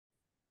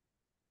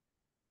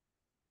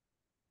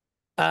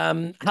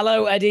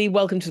Hello, Eddie.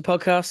 Welcome to the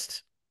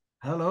podcast.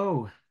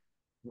 Hello.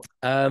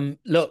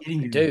 Look,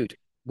 Meeting you. dude,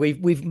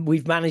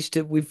 we've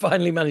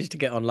finally managed to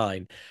get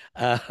online.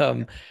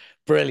 Um,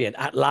 brilliant.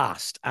 At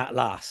last, at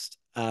last.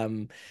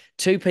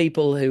 Two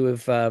people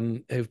who've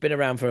been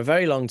around for a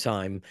very long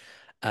time,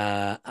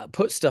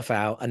 put stuff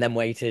out and then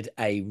waited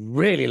a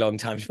really long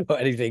time to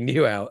put anything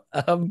new out.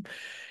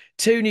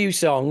 Two new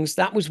songs.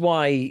 That was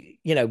why,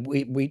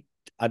 we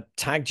I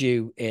tagged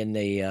you in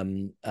the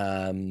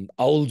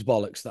old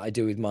bollocks that I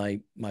do with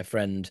my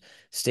friend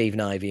Steve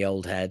Ivy,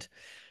 old head.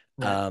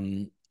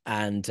 Right.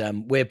 And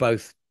we're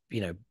both,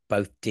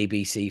 both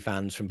DBC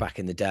fans from back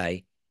in the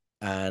day.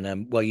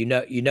 And well, you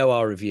know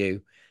our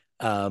review.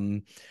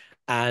 Um,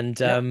 and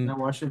Yep. I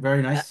watched it. Very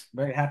uh, nice.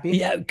 Very happy.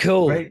 yeah,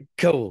 cool, Right.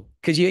 cool.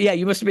 Because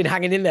you must have been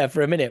hanging in there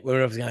for a minute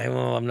where I was going,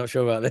 oh, I'm not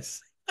sure about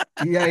this.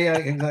 Yeah, yeah,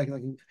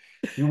 exactly.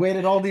 You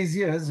waited all these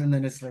years and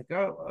then it's like,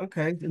 oh,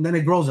 okay. And then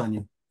it grows on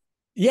you.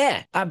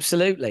 Yeah,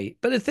 absolutely.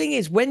 But the thing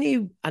is,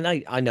 when and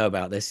I know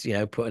about this,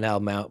 put an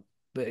album out,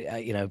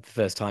 but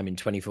first time in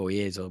 24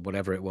 years or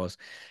whatever it was.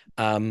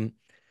 Um,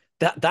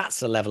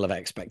 that's a level of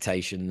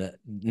expectation that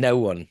no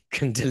one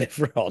can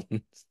deliver on.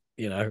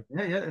 Yeah,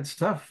 yeah, it's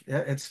tough.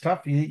 Yeah, it's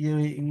tough. We've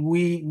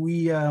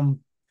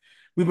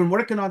been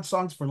working on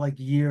songs for like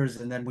years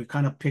and then we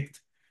kind of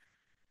picked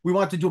we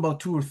wanted to do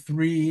about two or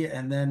three,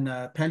 and then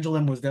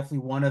Pendulum was definitely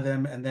one of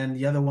them, and then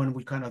the other one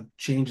we kind of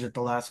changed at the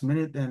last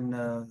minute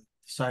and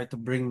decided to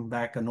bring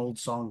back an old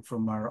song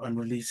from our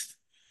unreleased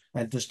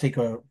and just take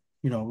a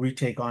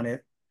retake on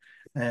it.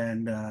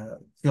 And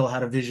Phil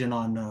had a vision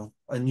on a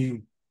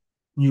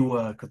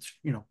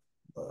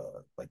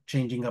like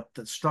changing up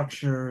the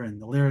structure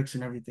and the lyrics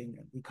and everything.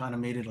 And we kind of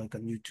made it like a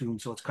new tune,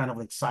 so it's kind of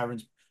like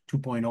Sirens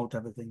 2.0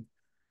 type of thing.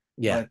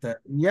 Yeah. But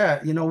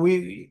yeah,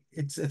 we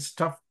it's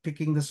tough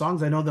picking the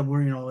songs. I know that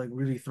we're like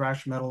really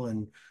thrash metal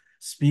and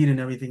speed and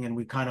everything, and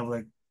we kind of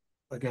like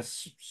I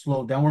guess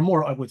slowed down. We're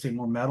more I would say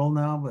more metal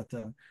now, but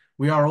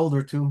we are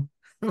older too,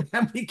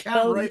 and we can't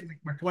Well, write like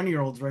we're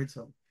 20-year-olds, right?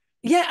 So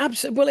yeah,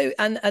 absolutely. Well,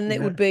 and it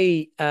yeah, would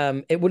be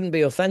it wouldn't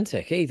be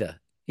authentic either.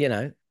 yeah,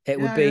 yeah. It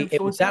So would we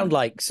kind sound of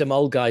like some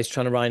old guys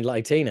trying to rhyme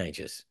like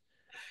teenagers.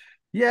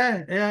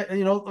 yeah, yeah.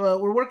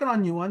 We're working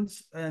on new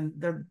ones, and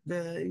they're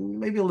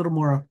maybe a little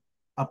more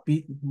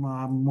upbeat,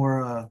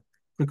 more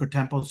quicker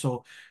tempo.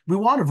 So we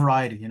want a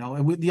variety,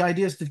 And the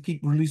idea is to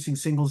keep releasing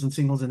singles and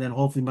singles, and then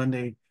hopefully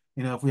Monday,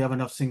 if we have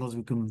enough singles,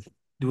 we can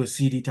do a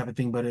CD type of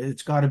thing. But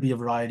it's got to be a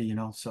variety.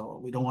 So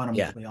we don't want them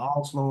Yeah. to be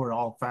all slow or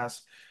all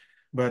fast.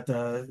 But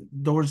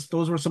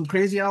those were some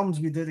crazy albums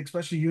we did,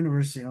 especially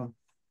Universe.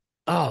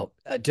 Oh,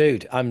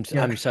 dude, Yeah,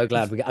 I'm so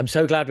glad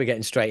we're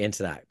getting straight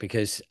into that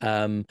because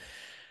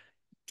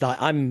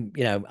like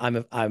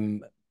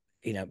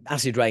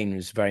Acid Rain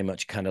was very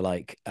much kind of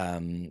like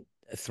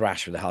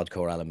thrash with a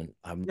hardcore element.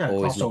 I'm yeah,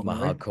 always loved my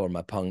crossover, right? hardcore and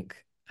my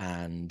punk.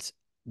 And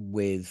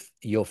with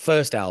your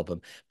first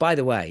album, by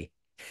the way,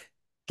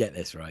 get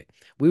this right.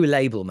 We were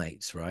label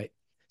mates, right?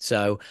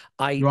 So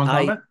I You on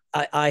I comment?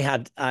 I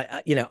had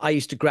I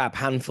used to grab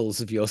handfuls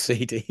of your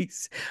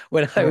CDs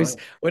when I was Oh,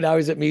 when I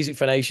was at Music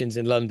for Nations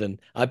in London.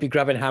 I'd be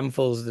grabbing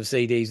handfuls of the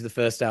CDs of the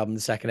first album,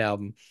 the second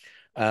album,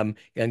 and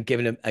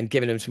giving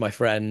them to my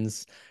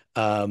friends.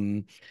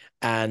 Um,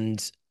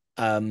 and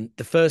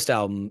the first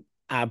album,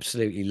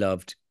 absolutely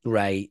loved.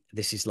 Great.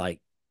 This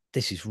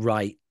is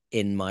right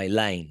in my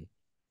lane.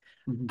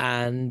 mhm.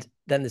 And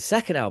then the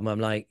second album, I'm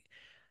like,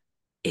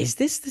 is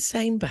this the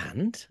same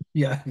band?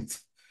 Yeah.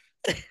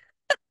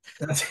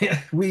 That's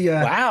yeah. We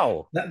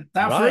Wow. that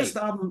first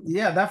Right. album,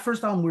 yeah, that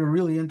first album we were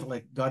really into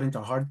like got into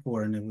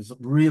hardcore and it was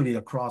really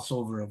a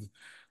crossover of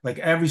like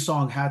every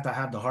song had to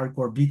have the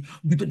hardcore beat.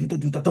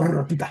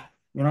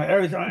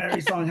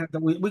 Every song had to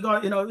we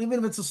got, even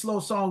if it's a slow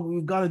song,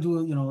 we've got to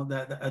do,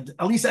 that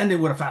at least end it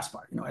with a fast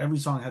part. Every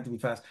song had to be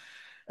fast.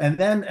 And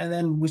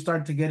then we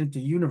started to get into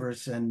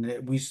Universe and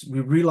we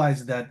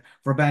realized that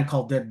for a band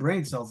called Dead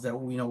Brain Cells that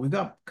we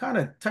got kind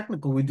of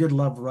technical. We did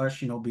love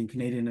Rush, being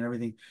Canadian and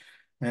everything.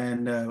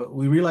 And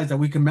we realized that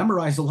we can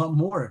memorize a lot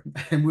more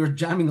and we are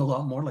jamming a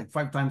lot more, like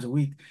 5 times a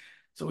week.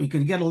 So we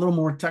could get a little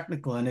more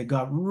technical and it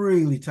got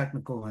really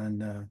technical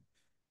and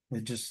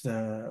it just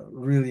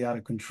really out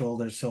of control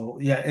there. So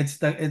yeah, it's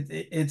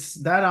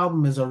that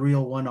album is a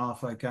real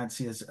one-off. I can't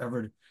see us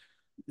ever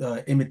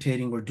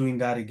imitating or doing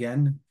that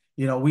again.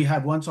 We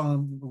had one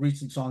song, a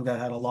recent song that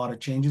had a lot of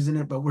changes in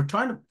it, but we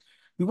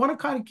want to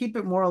kind of keep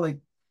it more like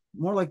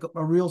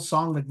a real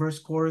song, like verse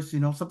chorus,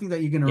 something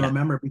that you're gonna Yeah.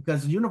 remember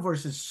because the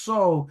universe is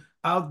so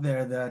out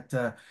there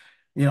that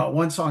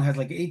one song has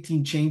like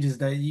 18 changes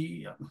that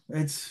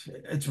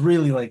it's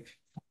really like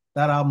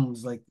that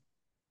album's like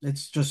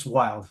it's just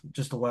wild,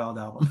 just a wild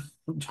album.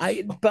 Just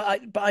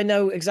But I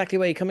know exactly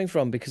where you're coming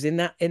from because in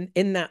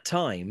that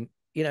time,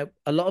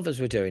 a lot of us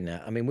were doing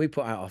that. I mean, we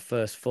put out our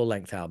first full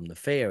length album, The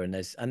Fear, and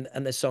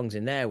there's songs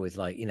in there with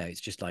like,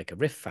 it's just like a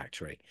riff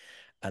factory.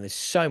 And there's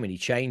so many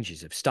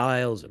changes of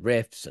styles, of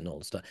riffs and all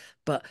the stuff.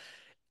 But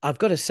I've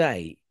got to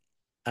say,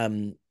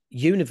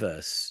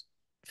 Universe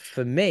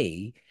for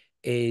me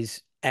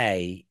is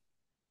a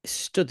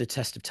stood the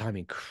test of time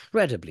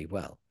incredibly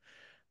well.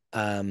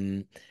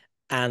 Um,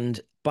 and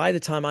by the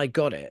time I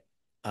got it,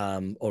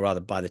 or rather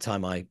by the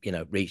time I,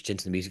 reached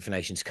into the Music for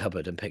Nations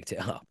cupboard and picked it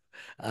up,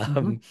 Hmm.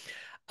 um,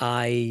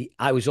 I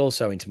was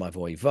also into my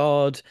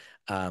Voivod.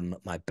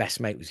 My best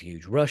mate was a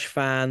huge Rush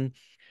fan,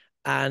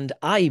 and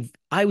I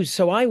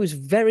was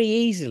very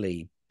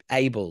easily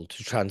able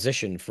to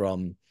transition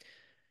from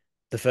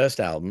the first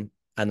album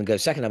and then go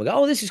second album.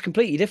 Go, oh, this is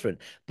completely different,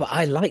 but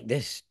I like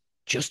this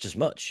just as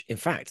much. In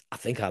fact, I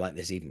think I like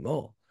this even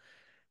more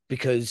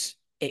because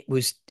it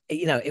was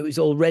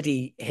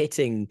already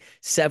hitting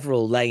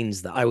several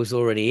lanes that I was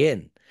already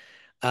in.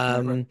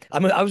 Right, right.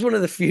 I was one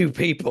of the few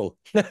people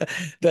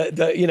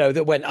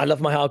that went, I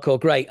love my hardcore,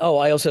 great. Oh,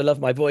 I also love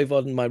my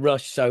Voivod and my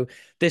Rush, so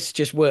this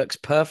just works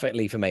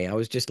perfectly for me. I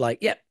was just like,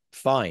 yep,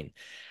 fine.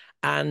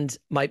 And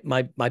my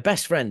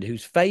best friend,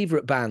 whose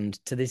favorite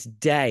band to this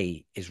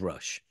day is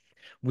Rush,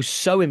 was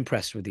so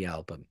impressed with the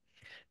album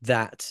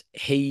that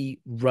he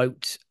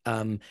wrote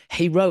a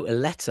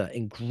letter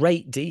in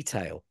great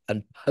detail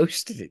and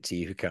posted it to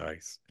you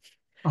guys,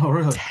 Oh,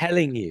 really?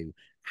 telling you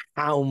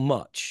how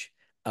much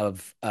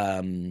of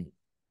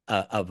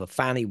a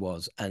fan he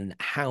was and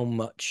how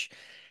much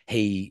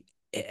he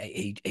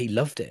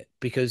loved it.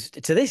 Because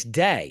to this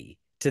day,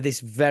 to this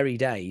very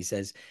day, he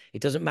says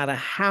it doesn't matter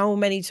how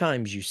many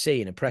times you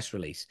see in a press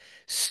release,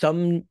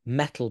 some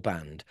metal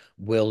band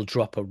will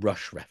drop a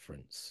Rush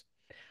reference.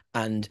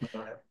 And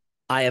Right.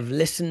 I have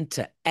listened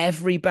to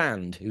every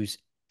band who's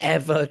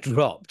ever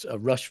dropped a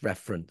Rush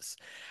reference,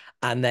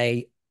 and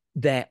they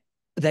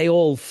they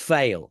all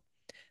fail.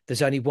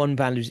 There's only one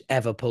band who's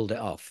ever pulled it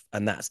off,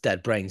 and that's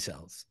Dead Brain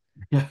Cells.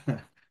 Yeah.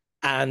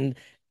 And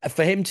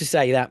for him to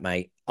say that,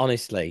 mate,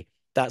 honestly,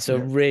 that's a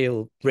Yeah.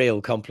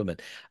 real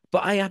compliment.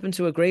 But I happen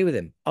to agree with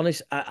him.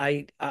 Honest,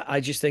 I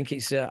just think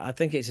I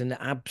think it's an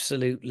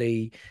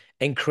absolutely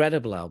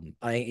incredible album.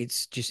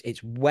 It's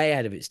way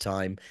ahead of its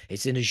time.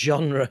 It's in a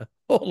genre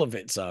all of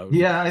its own.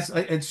 Yeah,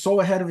 it's so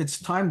ahead of its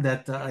time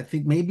that I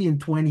think maybe in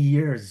 20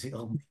 years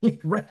it'll be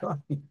right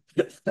on.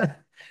 That's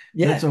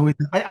Yeah, always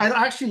I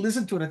actually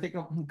listened to it, I think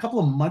a couple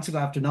of months ago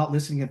after not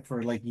listening it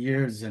for like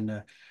years,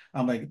 and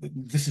I'm like,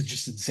 this is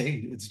just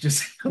insane. It's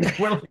just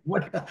what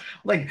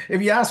like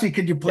if you ask me,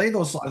 could you yeah, play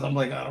those songs? I'm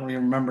like, I don't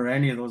even remember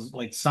any of those,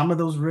 like some of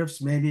those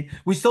riffs maybe.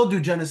 We still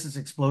do Genesis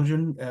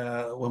Explosion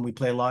when we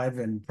play live,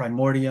 and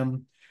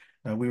Primordium.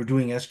 We were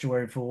doing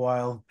Estuary for a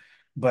while.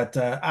 But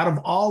out of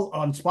all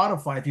on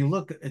Spotify, if you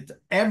look at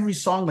every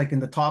song, like in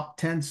the top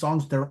 10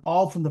 songs, they're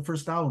all from the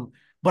first album.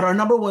 But our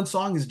number one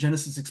song is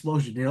Genesis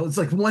Explosion. It's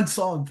like one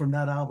song from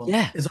that album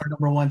yeah. is our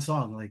number one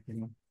song. Like,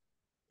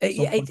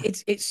 so funny.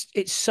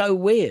 It's so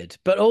weird,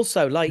 but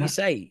also, like you Yeah.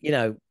 say,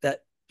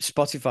 that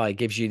Spotify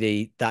gives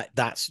you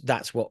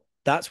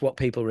that's what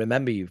people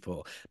remember you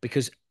for.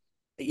 Because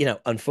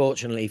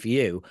unfortunately for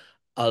you,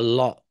 a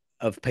lot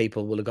of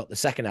people will have got the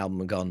second album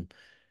and gone,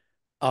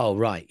 oh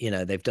right,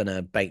 they've done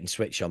a bait and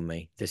switch on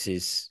me. This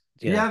is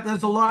Yeah,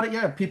 there's a lot of,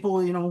 yeah, people,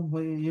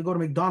 when you go to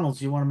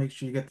McDonald's, you want to make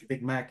sure you get the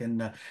Big Mac,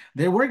 and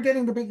they were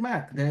getting the Big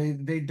Mac.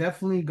 They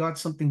definitely got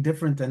something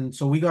different, and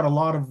so we got a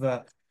lot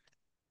of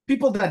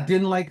people that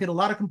didn't like it, a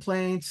lot of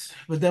complaints,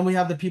 but then we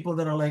have the people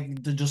that are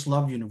like, they just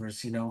love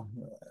Universe.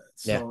 yeah.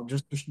 So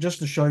just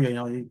to show you,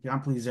 you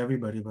can't please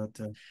everybody, but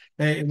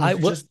hey, it I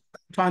was what just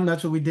time.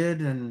 That's what we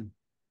did, and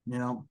you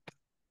know,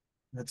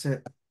 that's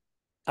it.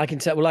 I can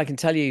tell. Well, I can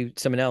tell you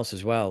something else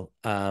as well.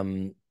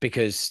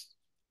 Because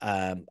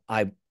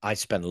I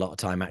spent a lot of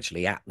time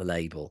actually at the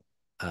label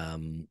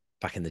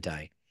back in the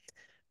day,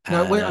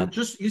 Now, and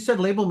wait, you said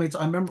label mates.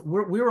 I remember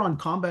we were on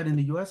Combat in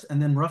the US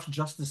and then Rough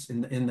Justice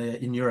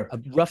in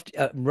Europe.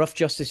 Rough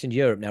Justice in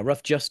Europe. Now,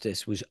 Rough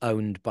Justice was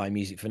owned by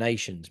Music for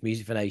Nations.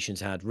 Music for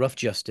Nations had Rough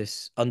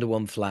Justice under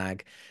one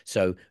flag.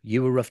 So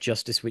you were Rough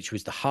Justice, which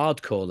was the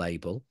hardcore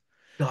label.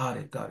 Got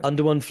it, got it.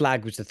 Under one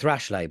flag was the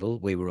thrash label.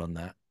 We were on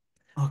that.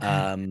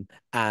 Okay.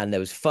 And there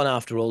was fun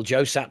after all.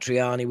 Joe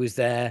Satriani was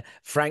there.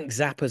 Frank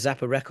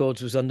Zappa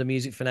Records was under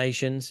Music for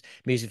Nations.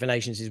 Music for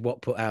Nations is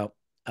what put out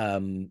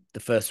the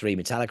first three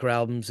Metallica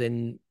albums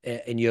in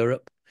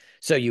Europe.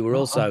 So Oh, you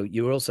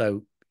were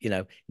also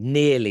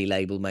nearly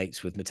label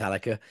mates with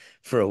Metallica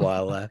for a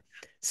while there.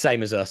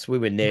 Same as us, we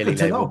were nearly good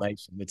to label know.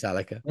 mates with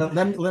Metallica.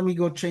 Let me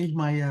go change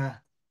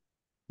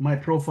my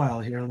profile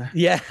here.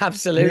 Yeah,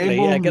 absolutely.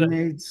 Label Yeah,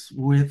 mates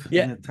with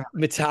yeah, Metallica.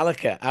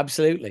 Metallica,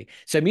 absolutely.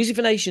 So Music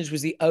for Nations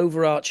was the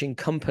overarching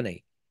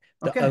company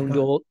that Okay, owned got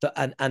it. all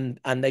the,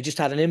 and they just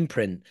had an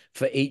imprint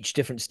for each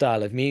different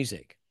style of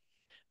music.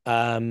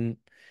 Um,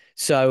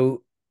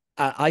 so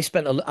I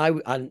spent a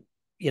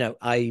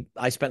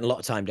I spent a lot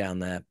of time down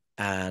there,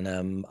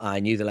 and I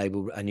knew the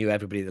label, I knew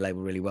everybody at the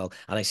label really well,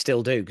 and I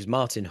still do because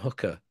Martin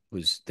Hooker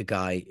was the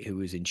guy who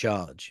was in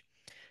charge.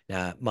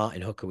 Now,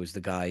 Martin Hooker was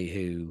the guy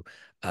who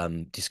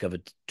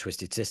discovered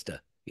Twisted Sister,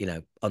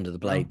 Under the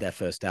Blade, Well, their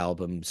first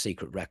album,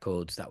 Secret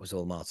Records. That was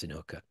all Martin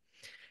Hooker.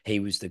 He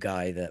was the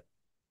guy that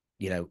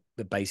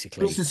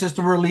basically, Twisted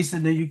Sister released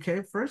in the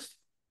UK first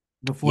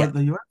before yeah,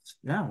 the US.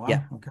 Yeah, yeah,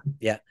 wow. Okay.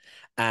 yeah.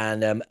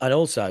 And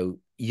also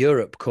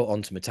Europe caught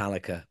on to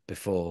Metallica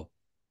before.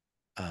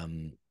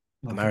 um,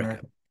 North America.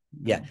 America.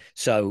 Yeah. Yeah.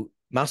 So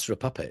Master of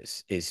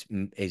Puppets is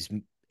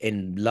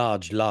in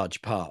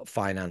large part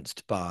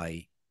financed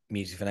by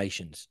Music for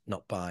Nations,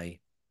 not by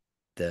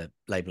the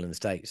label in the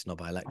States, not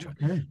by Elektra,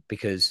 Okay.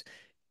 because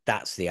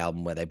that's the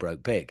album where they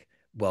broke big.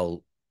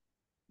 Well,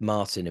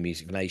 Martin and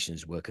Music for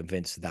Nations were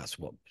convinced that that's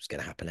what was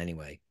going to happen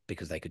anyway,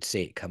 because they could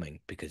see it coming,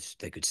 because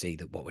they could see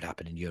that what would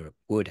happen in Europe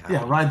would Yeah,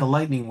 happen in Ride the Europe.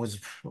 Lightning was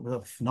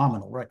a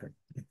phenomenal record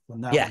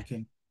when that Yeah, one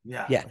came.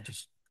 Yeah, yeah. I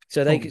just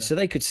So they totally could, got so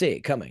they could see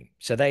it coming.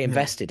 So they yeah.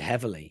 invested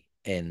heavily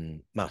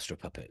in Master of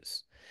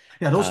Puppets.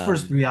 Yeah, those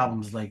first Um, three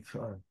albums like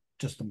are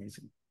just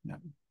amazing. Yeah.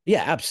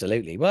 yeah,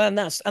 absolutely. Well, and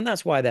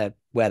that's why they're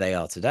where they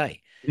are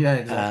today. Yeah,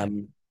 exactly.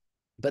 Um,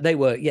 but they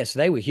were, yes,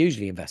 they were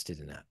hugely invested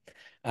in that,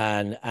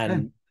 and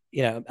Okay.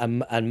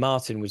 and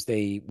Martin was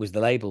the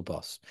label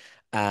boss,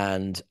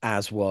 and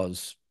as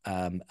was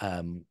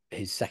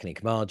his second in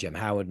command, Jem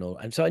Howard,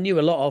 and so I knew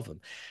a lot of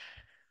them,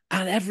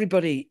 and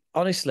everybody,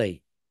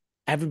 honestly,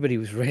 everybody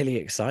was really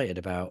excited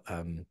about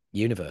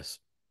Universe.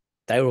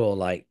 They were all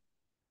like,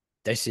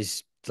 "This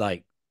is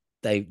like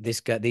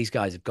these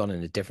guys have gone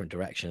in a different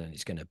direction, and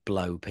it's going to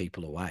blow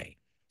people away."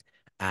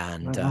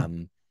 and Right on.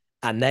 um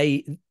and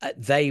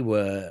they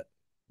were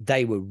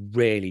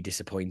really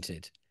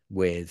disappointed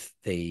with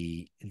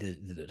the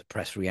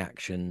press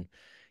reaction,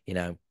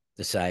 the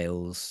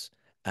sales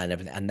and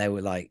everything, and they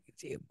were like,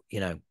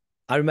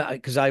 I remember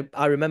because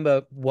I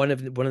remember one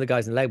of the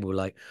guys in the label were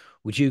like,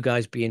 would you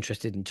guys be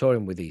interested in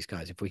touring with these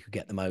guys if we could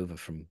get them over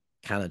from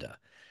Canada?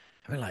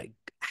 And we're like,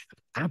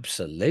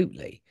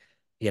 absolutely,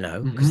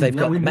 because Mhm. they've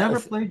Yeah, got we the metal.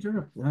 never played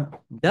Europe. Yeah,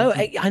 No,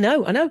 unfortunately. I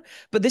know,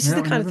 but this is Yeah,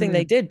 the we kind of never thing made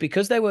they it. did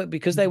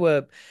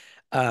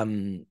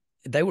um,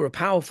 they were a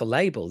powerful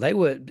label. They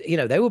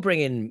were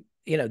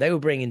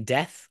bringing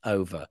Death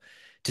over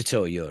to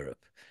tour Europe.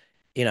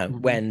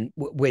 Mhm.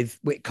 With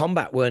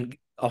Combat weren't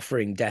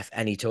offering Death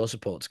any tour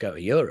support to go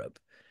to Europe,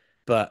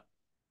 but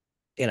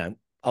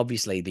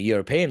obviously the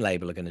European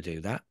label are going to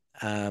do that.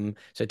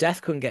 So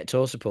Death couldn't get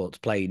tour support to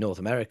play North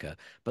America,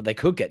 but they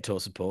could get tour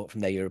support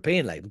from their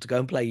European label to go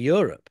and play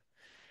Europe.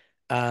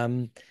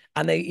 Um,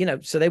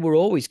 and so they were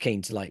always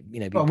keen to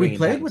be Well, we bringing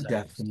played bands with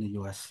Death over. in the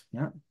US.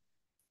 Yeah.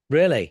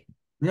 Really?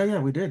 Yeah, yeah,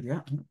 we did.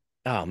 Yeah.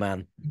 Oh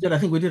man, We did. I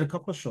think we did a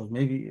couple of shows.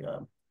 Maybe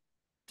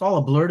it's all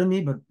a blur to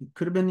me, but it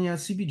could have been the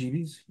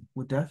CBGBs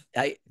with Death.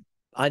 I,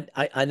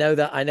 I know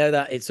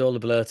that it's all a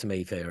blur to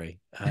me. Theory.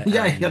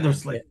 Yeah, yeah,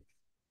 there's Yeah, like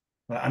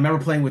I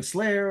remember playing with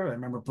Slayer. I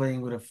remember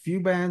playing with a few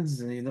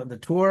bands, and, the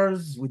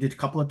tours. We did a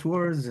couple of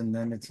tours, and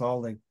then it's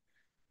all like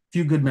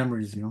few good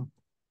memories.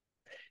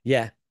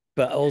 yeah,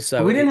 but But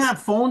also we didn't it's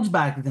have phones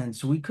back then,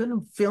 so we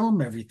couldn't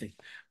film everything,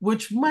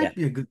 which yeah. might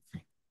be a good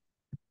thing.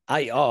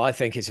 I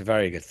think it's a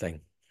very good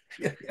thing.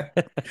 Yeah, yeah.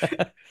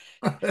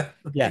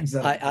 Yeah, Things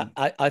that happen.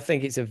 I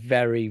think it's a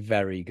very,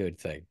 very good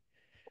thing.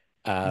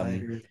 I Um,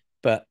 agree.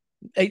 but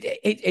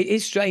it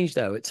is strange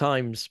though. At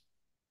times,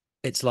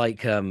 it's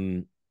like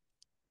I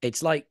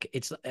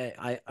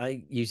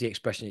use the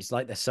expression. It's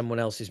like there's someone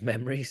else's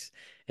memories.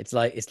 It's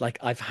like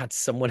I've had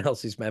someone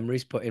else's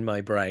memories put in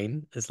my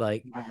brain. It's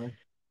like,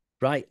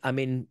 right. I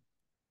mean,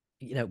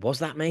 was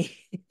that me?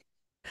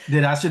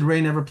 Did Acid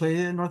Rain ever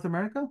play in North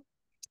America?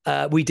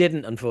 We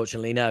didn't,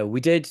 unfortunately. No,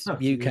 we did No,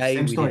 it's the UK,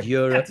 same we did story.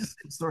 Yeah, it's Europe. the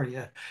same story.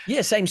 Yeah.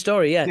 Yeah, same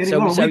story. Yeah. Getting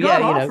So over. so We yeah,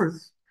 got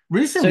offers So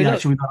recently. look,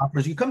 Actually, we got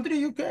offers. You come to the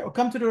UK or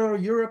come to the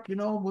Europe,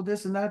 with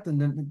this and that, and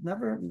then it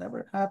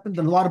never happened.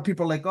 And a lot of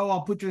people are like, "Oh,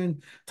 I'll put you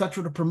in touch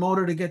with a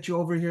promoter to get you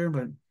over here."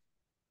 But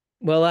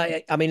well,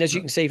 I mean, as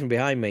you can see from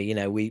behind me,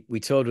 we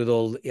toured with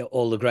all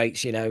the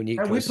greats, Nuclear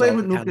we played Assault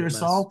with and Nuclear Candlemass,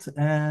 Assault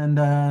and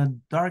Dark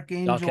Dark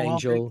Angel. Well,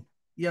 Angel.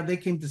 yeah, they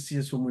came to see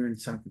us when we were in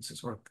San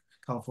Francisco or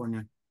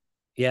California.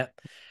 Yeah,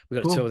 we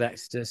got to tour Cool. with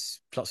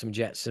Exodus, Flotsam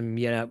Jetsam.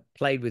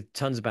 Played with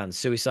tons of bands,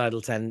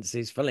 Suicidal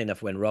Tendencies. Funnily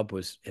enough, when Rob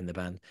was in the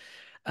band,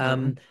 All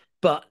right.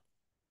 but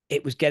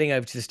it was getting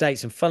over to the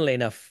States, and funnily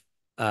enough,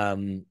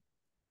 um,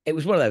 it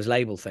was one of those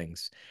label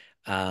things,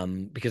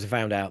 because I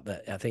found out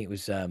that I think it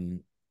was I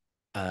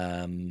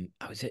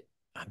was it.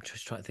 I'm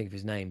just trying to think of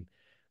his name.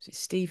 Was it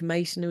Steve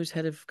Mason who was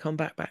head of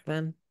Combat back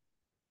then?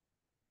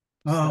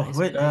 Is that Oh, his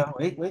wait,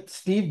 name? wait.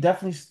 Steve,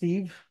 definitely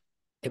Steve.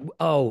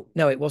 Oh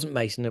no, it wasn't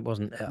Mason. It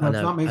wasn't. No, I it's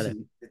know. not I know.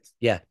 Mason.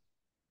 Yeah,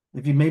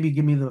 If you maybe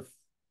give me the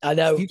I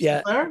know. Steve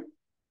Yeah. Sinclair.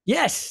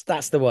 Yes,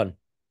 that's the one.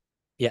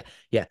 Yeah,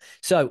 yeah.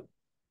 So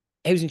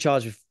he was in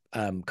charge of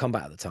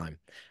combat at the time,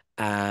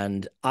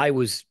 and I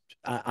was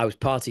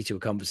party to a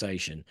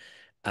conversation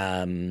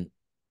um,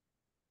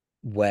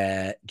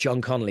 where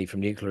John Connolly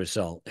from Nuclear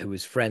Assault, who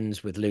was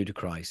friends with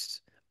Ludacris,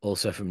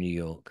 also from New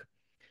York,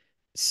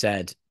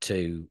 said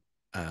to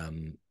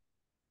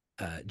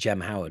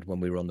Jem Howard when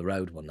we were on the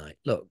road one night,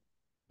 "Look,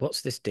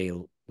 what's this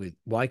deal with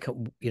why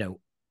can't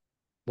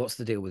what's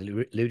the deal with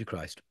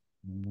Ludacris?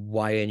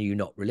 Why are you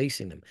not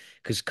releasing them?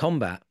 Because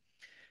Combat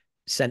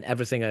sent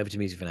everything over to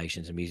Music for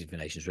Nations and Music for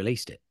Nations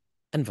released it,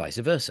 and vice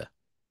versa.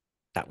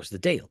 That was the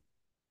deal.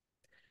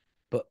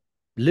 But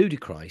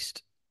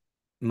Ludacris,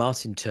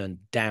 Martin turned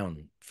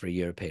down for a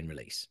European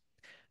release.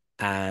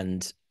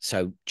 And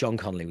so John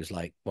Connolly was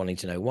like wanting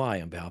to know why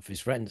on behalf of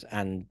his friends,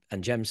 and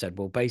Jem said,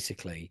 well,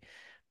 basically,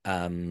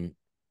 um,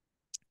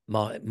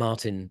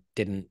 Martin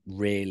didn't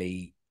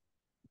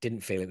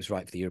feel it was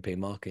right for the European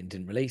market and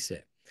didn't release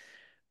it.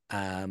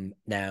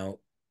 Now,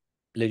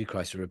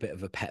 Ludacris are a bit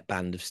of a pet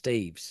band of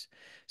Steve's,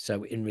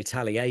 so in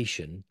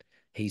retaliation,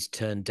 he's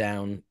turned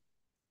down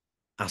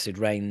Acid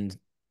Rain,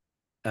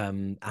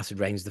 Acid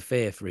Rain's The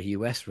Fear for a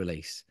US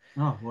release.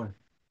 Oh boy. Oh,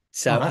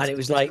 So, that's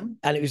interesting.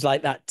 and it was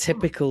like that Hmm.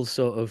 typical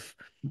sort of,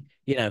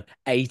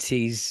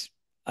 80s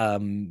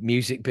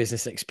music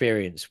business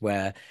experience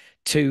where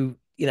two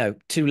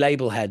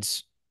label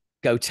heads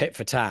go tit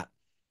for tat,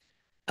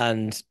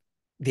 and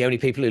the only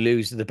people who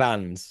lose are the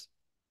bands.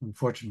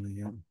 Unfortunately,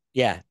 yeah.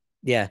 Yeah,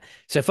 yeah.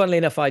 So funnily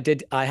enough, I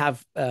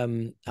have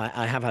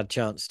had a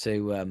chance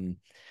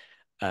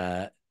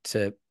uh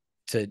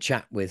to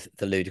chat with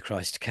the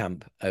Ludacris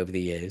camp over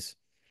the years.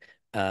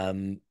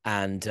 And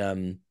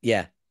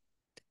yeah,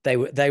 they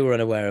were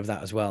unaware of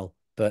that as well.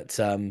 But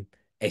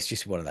it's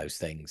just one of those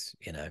things.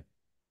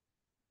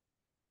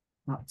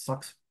 Oh, it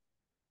sucks.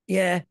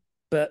 Yeah,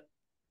 but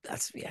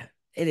yeah,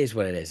 it is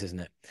what it is, isn't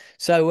it?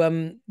 So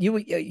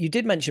you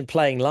did mention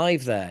playing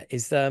live there.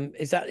 Is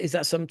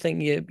that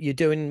something you're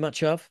doing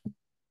much of?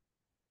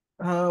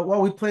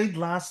 Well, we played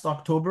last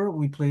October.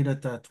 We played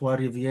at the Trois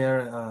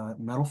Rivières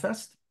Metal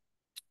Fest.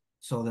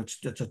 So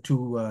that's a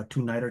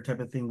two-nighter type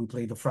of thing. We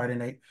played the Friday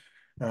night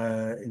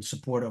in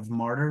support of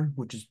Martyr,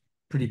 which is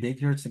pretty big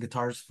here. It's the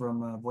guitarist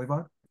from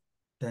Voivod,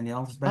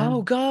 Danielle's Oh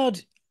band.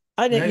 God.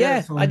 I Yeah, didn't yeah.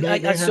 yeah, So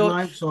they I saw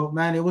headlined. So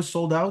man, it was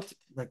sold out,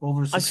 like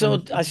over I saw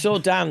 600 I people. saw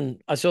Dan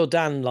I saw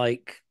Dan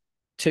like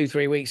 2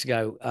 3 weeks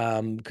ago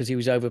because he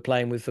was over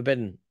playing with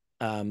Forbidden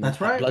That's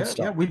at right. Yeah,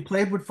 yeah. Bloodstock. We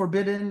played with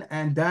Forbidden,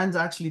 and Dan's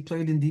actually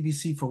played in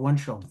DBC for one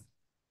show.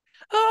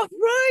 Oh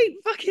right,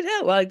 fucking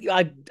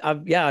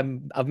hell! Yeah,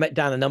 I've met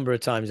Dan a number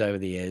of times over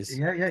the years.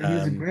 Yeah, yeah.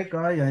 He's a great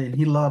guy, and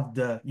he loved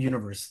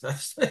Universe.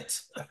 That's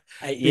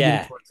big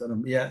Yeah, influence on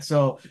him. Yeah.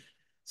 So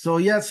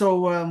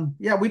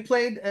we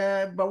played,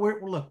 but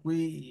we're look,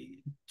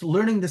 we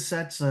learning the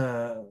sets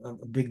a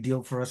big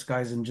deal for us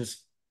guys, and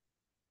just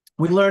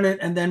we learn it,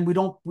 and then we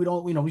don't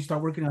we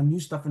start working on new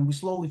stuff, and we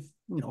slowly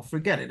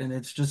forget it, and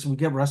it's just we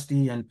get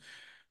rusty, and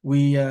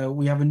we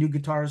have a new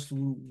guitarist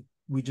who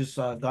we just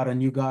got a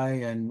new guy,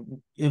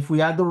 and if we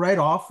had the right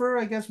offer,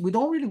 I guess we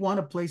don't really want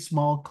to play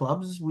small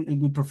clubs.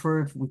 We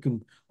prefer if we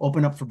can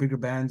open up for bigger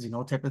bands,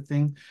 type of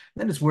thing.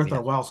 Then it's worth yeah,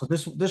 our while. So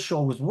this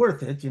show was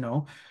worth it.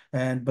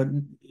 And but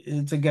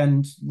it's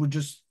again we're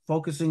just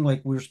focusing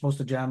like we were supposed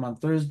to jam on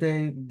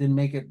Thursday, didn't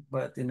make it,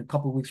 but in a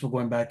couple of weeks we're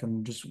going back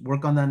and just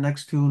work on that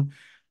next tune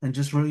and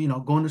just go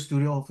in the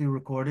studio, hopefully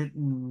record it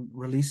and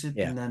release it,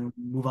 yeah, and then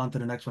move on to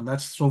the next one.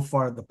 That's so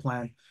far the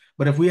plan.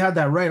 But if we had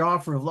that right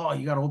offer of law,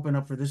 you got to open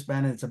up for this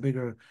band and it's a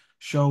bigger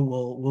show,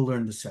 we'll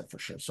learn the set for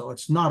sure. So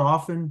it's not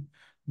often,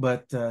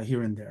 but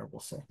here and there,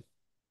 we'll say.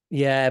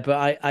 yeah.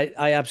 But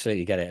I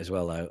absolutely get it as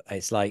well, though.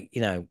 It's like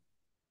in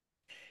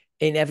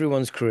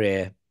everyone's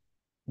career,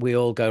 we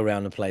all go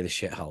around and play the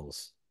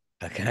shitholes.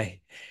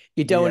 Okay,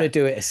 you don't want to Yeah,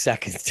 do it a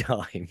second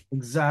time.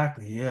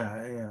 exactly.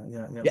 Yeah, yeah,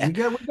 yeah, yeah. Yeah, We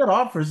get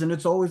offers, and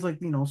it's always like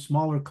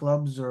smaller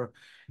clubs or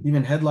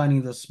even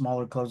headlining the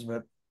smaller clubs,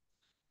 but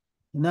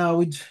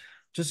no,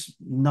 just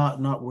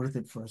not worth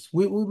it for us.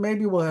 We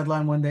maybe we'll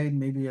headline one day,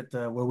 maybe at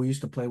where we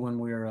used to play when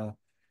we were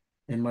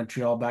in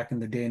Montreal back in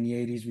the day in the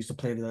 80s. We used to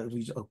play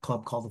a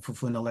club called the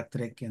Fufun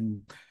Electric,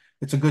 and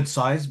it's a good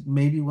size.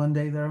 Maybe one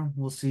day there,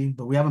 we'll see.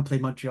 But we haven't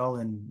played Montreal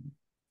in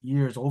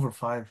years, over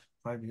five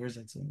years,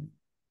 I'd say.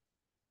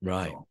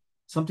 right. So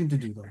something to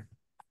do though.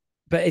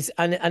 But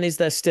and is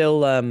there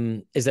still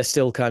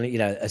kind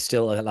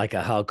of like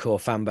a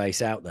hardcore fan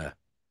base out there?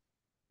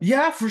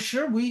 Yeah, for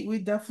sure. We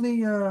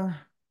definitely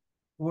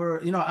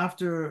were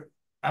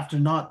after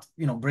not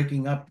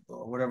breaking up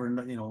or whatever,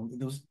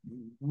 those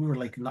we were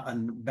like a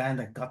band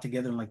that got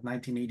together in like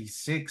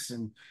 1986,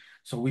 and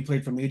so we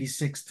played from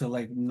 86 to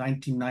like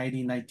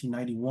 1990,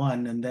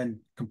 1991, and then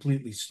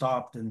completely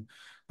stopped. And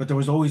but there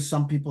was always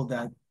some people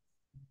that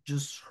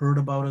just heard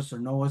about us or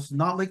know us,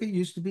 not like it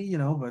used to be,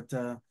 but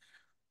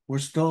we're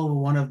still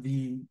one of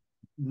the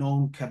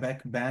known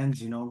Quebec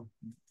bands, and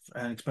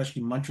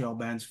especially Montreal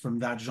bands from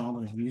that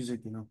genre of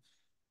music.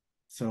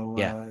 So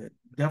Yeah,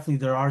 definitely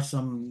there are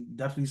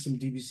definitely some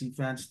DBC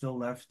fans still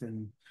left,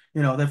 and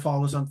they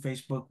follow us on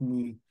Facebook, and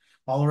we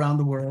all around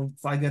the world.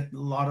 I get a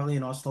lot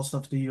of still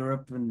stuff to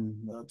Europe,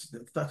 and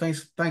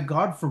thank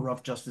God for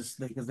Rough Justice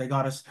because they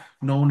got us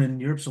known in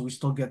Europe, so we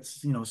still get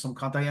some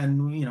contact,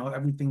 and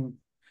everything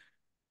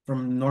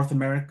from North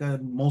America,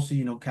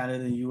 mostly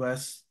Canada,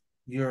 US,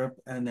 Europe,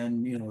 and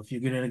then if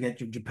you're gonna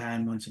get your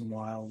Japan once in a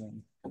while,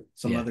 then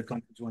some yeah. other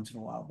countries once in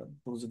a while, but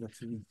those are the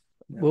three.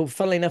 Yeah. Well,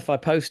 funnily enough, I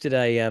posted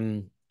well,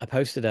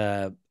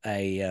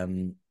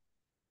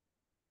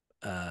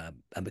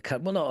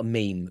 not a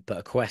meme, but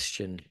a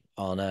question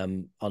on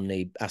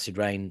the Acid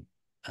Rain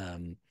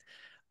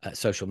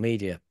social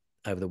media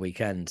over the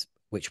weekend,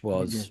 which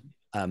Oh, you was did.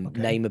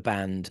 Okay. name a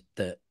band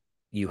that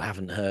you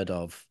haven't heard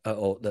of,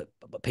 or that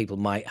people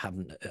might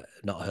haven't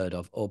not heard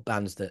of, or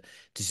bands that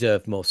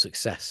deserve more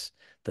success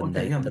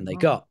Okay, yeah. than they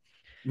got.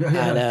 Yeah,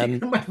 yeah, And I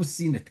think I might have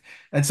seen it.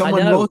 And I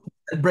someone know,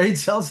 wrote brain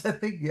cells, I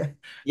think. Yeah.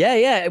 yeah,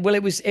 yeah. Well,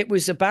 it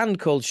was a band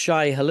called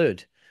Shai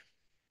Halud,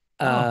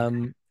 Oh,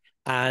 um,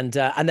 and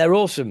they're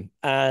awesome,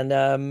 and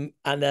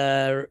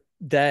they're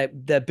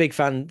big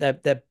fan.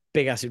 They're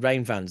big Acid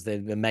Rain fans.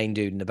 The main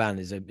dude in the band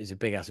is a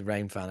big Acid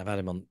Rain fan. I've had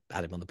him on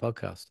the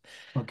podcast,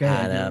 okay.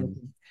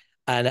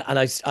 and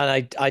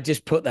I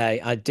just put there.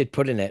 I did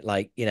put in it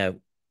like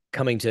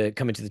coming to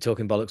the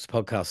Talking Bollocks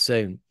podcast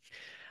soon,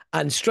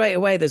 and straight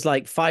away there's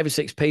like 5 or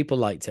 6 people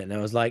liked it, and I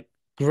was like,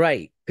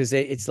 great, because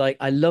it's like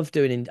I love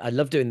doing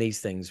these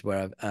things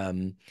where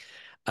um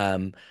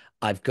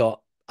I've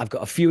got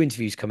a few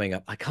interviews coming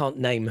up. I can't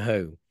name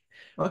who,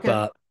 Okay.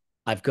 but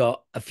I've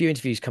got a few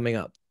interviews coming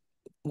up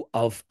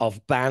of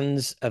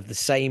bands of the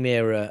same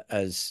era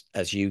as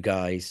you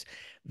guys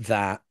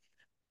that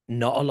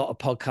not a lot of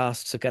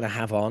podcasts are going to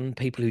have on,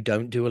 people who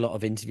don't do a lot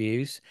of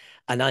interviews.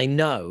 And I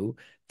know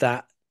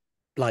that,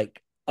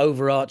 like,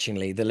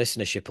 overarchingly, the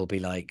listenership will be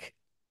like,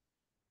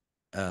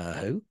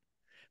 who?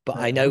 But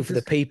I know Who's for the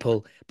this?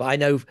 people, but I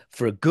know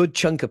for a good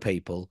chunk of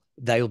people,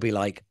 they'll be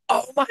like,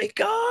 oh my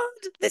God,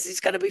 this is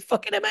going to be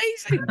fucking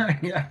amazing.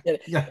 Yeah,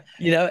 Yeah.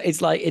 yeah.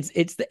 It's like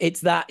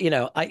it's that,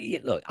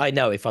 look, I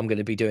know if I'm going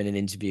to be doing an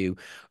interview,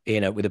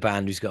 with a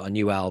band who's got a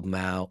new album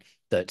out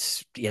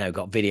that's,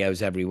 got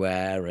videos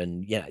everywhere,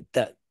 and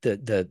that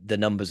the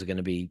numbers are going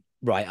to be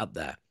right up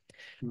there.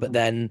 But Mhm.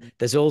 then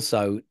there's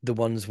also the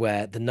ones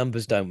where the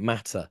numbers don't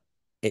matter.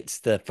 It's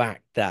the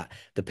fact that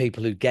the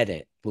people who get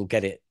it will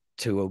get it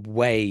to a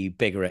way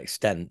bigger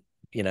extent,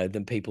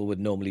 than people would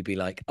normally be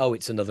like, oh,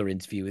 it's another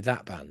interview with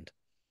that band.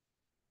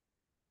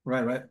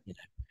 Right, right. You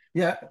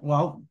Yeah.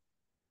 Well,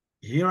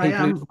 here I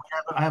People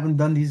am. I haven't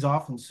done these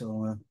often,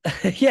 so yeah,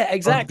 oh, it's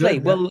exactly. good.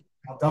 Yeah. Well,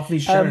 I'll definitely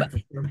share um, it for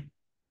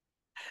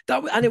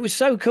sure. and it was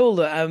so cool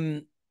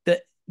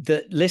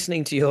that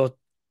listening to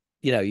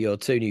your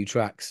 2 new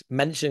tracks,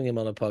 mentioning them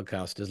on a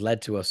podcast has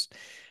led to us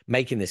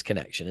making this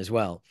connection as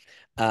well.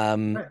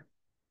 Um, Right.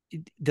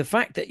 the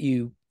fact that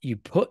you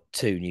put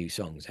 2 new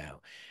songs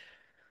out,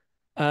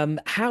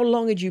 how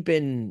long had you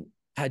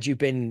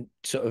been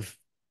sort of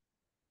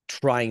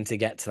trying to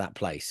get to that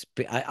place?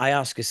 But I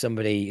ask as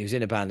somebody who's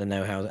in a band and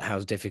know how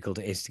difficult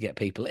it is to get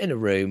people in a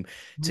room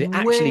to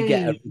actually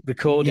get a Way,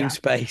 recording yeah,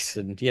 space,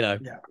 and yeah,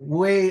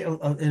 way.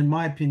 In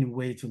my opinion,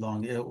 way too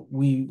long.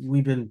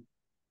 We've been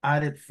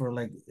at it for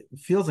like it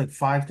feels like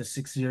 5 to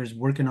 6 years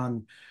working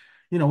on.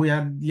 We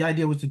had the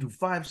idea was to do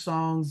 5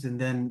 songs, and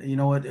then you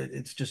know what?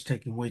 It's just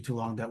taking way too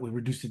long that we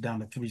reduced it down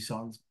to 3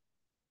 songs.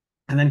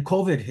 And then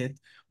COVID hit,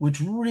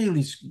 which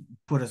really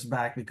put us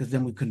back because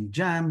then we couldn't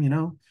jam.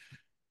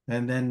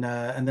 And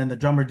then the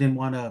drummer didn't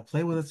want to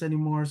play with us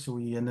anymore, so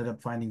we ended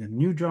up finding a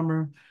new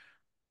drummer.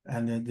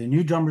 And the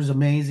new drummer is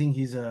amazing.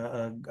 He's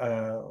a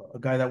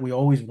guy that we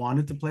always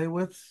wanted to play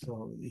with.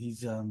 So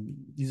he's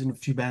in a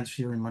few bands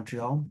here in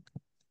Montreal,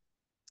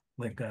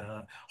 like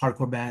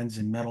hardcore bands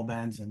and metal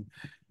bands, and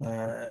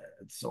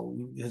so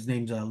his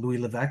name's Louis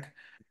Levesque.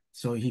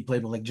 So he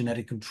played with like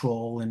Genetic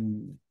Control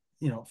and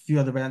a few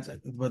other bands,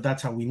 but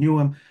that's how we knew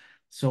him.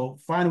 So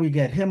finally we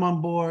get him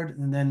on board,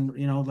 and then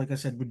like I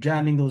said, we're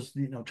jamming those,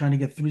 trying to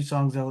get 3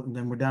 songs out, and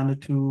then we're down to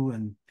 2,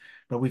 and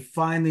but we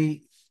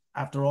finally,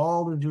 after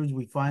all the years,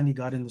 we finally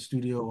got in the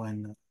studio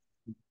and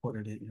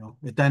recorded it.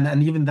 But then,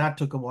 and even that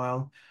took a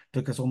while.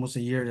 Took us almost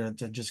a year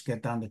to just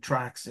get down the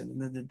tracks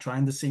and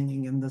trying the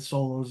singing and the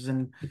solos,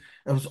 and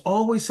it was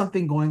always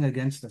something going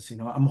against us.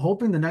 I'm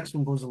hoping the next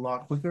one goes a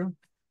lot quicker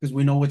because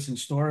we know what's in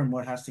store and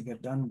what has to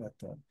get done. But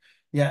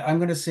yeah, I'm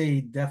gonna say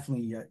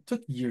definitely. It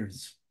took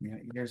years,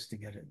 years to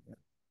get it.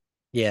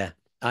 yeah.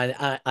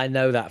 I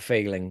know that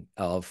feeling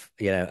of,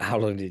 how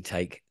long did it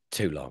take?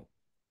 Too long.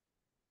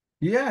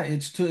 Yeah,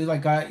 it's too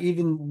like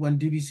even when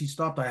DBC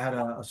stopped, I had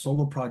a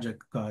solo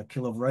project,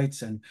 Kill of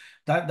Rights, and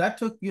that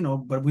took,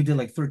 but we did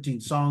like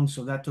 13 songs,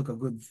 so that took a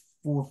good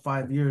 4 or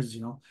 5 years.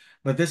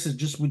 But this is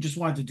just we just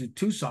wanted to do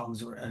 2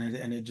 songs,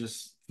 and it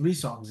just 3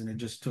 songs, and it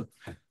just took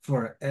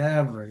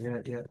forever.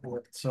 Yeah, yeah.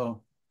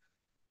 So,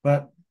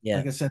 but Yeah.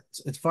 like I said,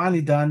 it's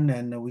finally done,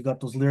 and we got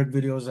those lyric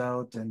videos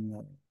out,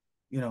 and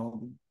you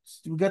know,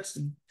 we got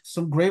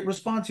some great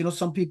response.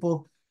 Some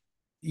people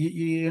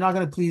you're not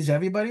going to please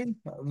everybody.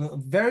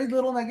 Very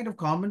little negative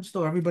comments,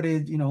 though.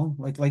 Everybody,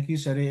 like you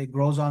said, it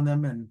grows on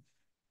them, and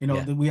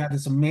Yeah. we had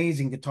this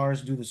amazing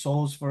guitarist do the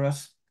solos for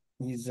us.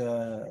 He's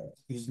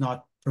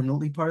not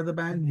permanently part of the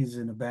band. He's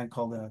in a band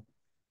called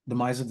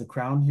Demise of the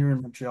Crown here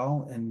in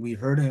Montreal, and we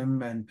heard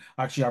him. And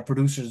actually, our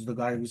producer is the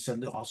guy who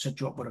said, "I'll set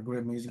you up with a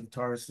great, amazing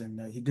guitarist," and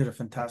he did a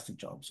fantastic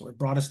job. So it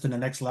brought us to the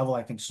next level,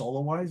 I think,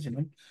 solo wise.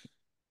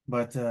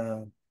 But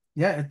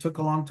yeah, it took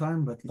a long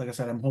time. But like I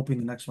said, I'm hoping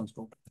the next one's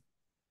good.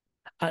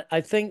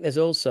 I think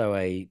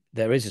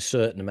there is a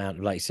certain amount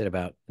of, like you said,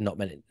 about not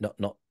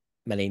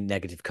many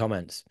negative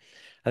comments.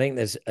 I think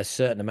there's a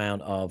certain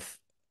amount of,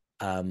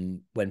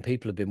 when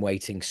people have been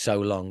waiting so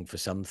long for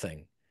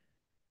something,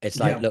 it's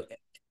like, Yeah. look,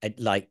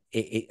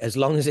 as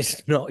long as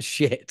it's not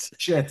shit.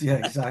 Shit, yeah,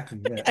 exactly.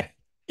 Yeah.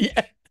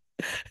 Yeah,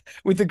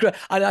 with the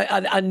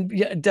and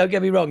yeah, don't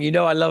get me wrong,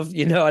 I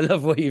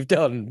love what you've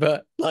done,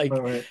 but Right,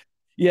 like, right.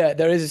 yeah,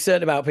 there is a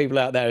certain amount of people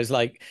out there who's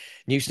like,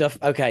 new stuff.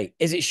 Okay,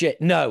 is it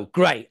shit? No,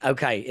 great.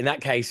 Okay, in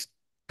that case,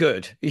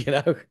 good.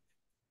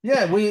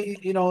 Yeah,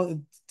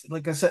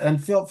 like I said,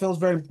 and Phil's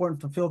very important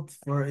for Phil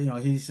for,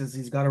 he says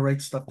he's got to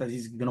write stuff that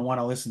he's gonna want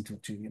to listen to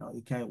too.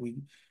 You can't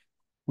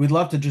we'd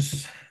love to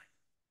just,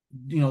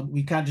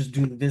 we can't just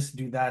do this,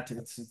 do that.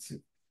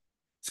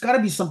 It's got to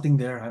be something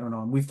there. I don't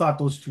know. And we thought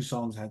those two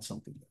songs had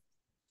something there.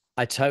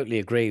 I totally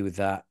agree with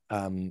that.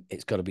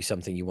 It's got to be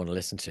something you want to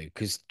listen to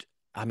because,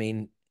 I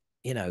mean,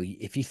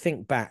 if you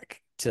think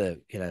back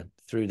to,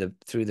 through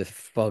the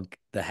fog,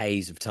 the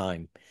haze of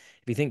time,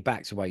 if you think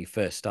back to where you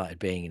first started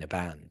being in a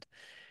band,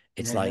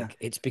 it's Yeah, yeah, like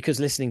it's because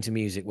listening to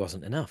music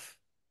wasn't enough.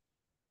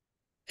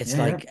 It's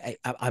yeah, yeah. like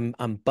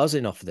I'm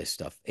buzzing off of this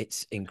stuff.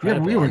 It's Yeah,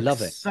 but we incredible. I were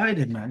love it.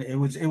 excited, man. It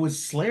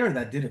was Slayer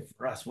that did it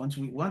for us. Once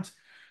we liked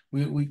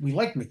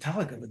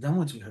Metallica, but then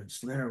once we heard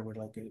Slayer, we're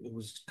like it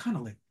was kind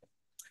of like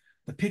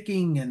the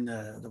picking and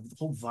the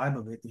whole vibe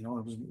of it. It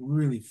was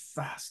really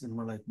fast, and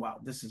we're like, wow,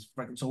 this is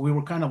freaking. So we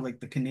were kind of like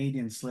the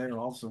Canadian Slayer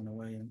also in a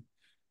way, and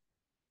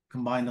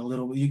combined a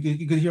little.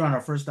 You could hear on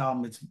our first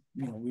album, it's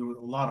we were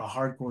a lot of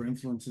hardcore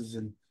influences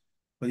and.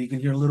 But you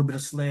can hear a little bit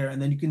of Slayer,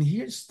 and then you can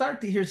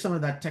start to hear some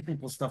of that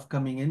technical stuff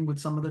coming in with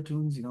some of the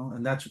tunes,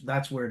 and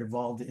that's where it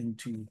evolved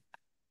into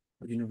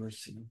the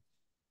universe.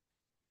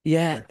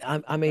 Yeah,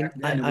 But I back mean,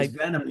 then it was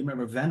Venom. You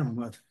remember Venom?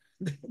 What?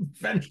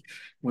 Venom,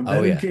 when oh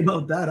Venom yeah, came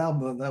out, that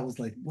album, that was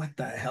like, what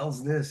the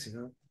hell's this?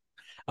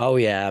 oh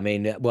yeah. I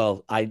mean,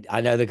 well,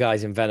 I know the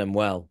guys in Venom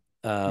well.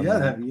 Yeah,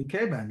 that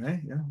UK band, right?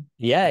 Yeah.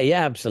 Yeah,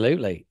 yeah,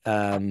 absolutely.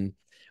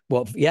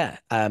 Well, yeah,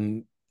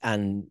 and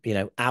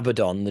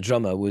Abaddon, the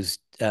drummer, was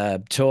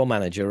tour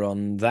manager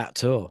on that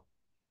tour,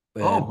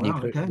 Oh, wow.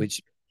 nuclear, Okay.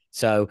 which,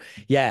 so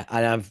yeah,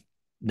 and I've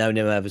known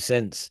him ever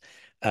since.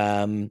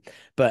 Um,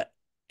 but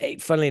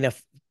funnily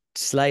enough,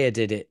 Slayer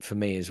did it for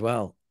me as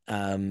well.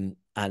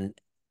 And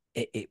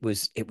it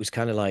was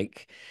kind of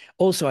like,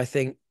 also I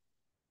think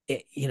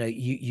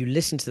you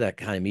listen to that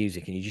kind of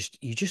music and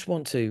you just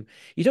want to,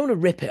 you don't want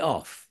to rip it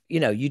off. You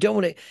don't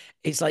want to,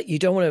 it's like you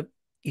don't want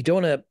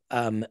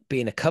to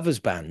be in a covers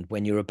band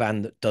when you're a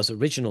band that does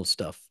original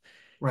stuff.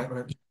 Right,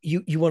 right.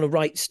 You want to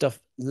write stuff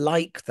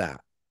like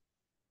that,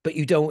 but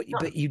you don't Yeah,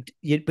 but you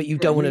yeah,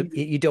 don't want to,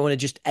 you don't want to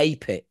just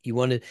ape it. You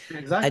want to,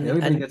 exactly.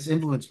 Everybody and gets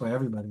influenced by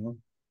everybody.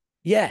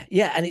 yeah,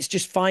 yeah, and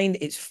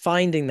it's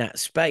finding that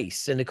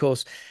space. And of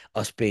course,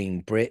 us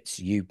being Brits,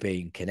 you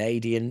being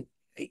Canadian,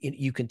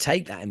 you can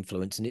take that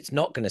influence and it's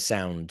not going to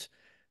sound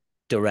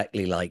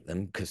directly like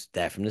them because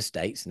they're from the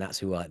States and that's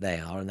who they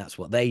are and that's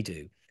what they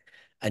do.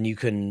 And you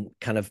can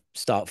kind of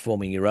start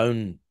forming your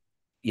own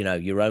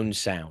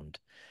sound.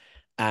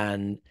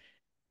 And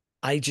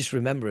I just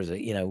remember as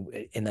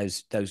in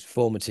those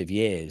formative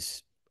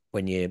years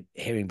when you're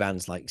hearing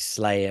bands like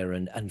Slayer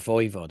and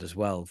Voivod as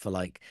well for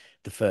like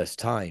the first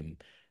time,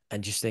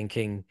 and just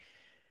thinking,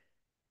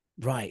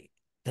 right,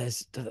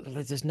 there's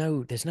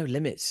no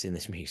limits in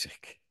this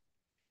music.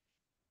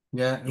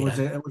 Yeah, it You was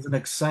know? it was an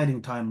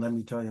exciting time, let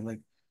me tell you. Like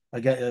I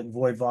get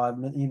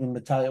Voivod, even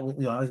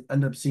Metallica. I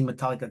ended up seeing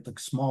Metallica at the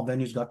small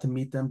venues, got to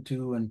meet them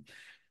too, and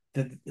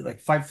did like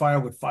Fight Fire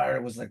with Fire.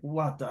 It was like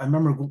what? I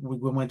remember we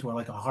went to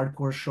like a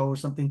hardcore show or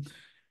something,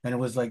 and it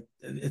was like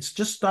it's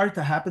just started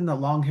to happen. The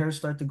long hair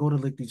start to go to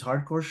like these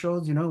hardcore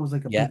shows. It was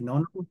like a Yeah, big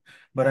no-no.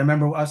 But I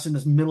remember us in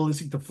this middle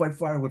listening to Fight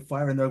Fire with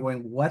Fire, and they're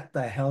going, "What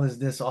the hell is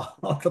this?" All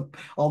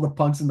the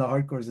punks and the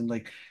hardcores, and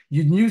like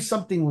you knew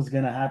something was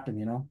gonna happen.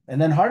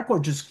 And then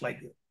hardcore just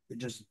like it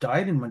just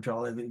died in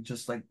Montreal. It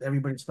just like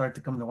everybody started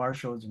to come to our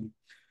shows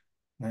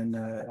and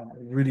it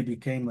really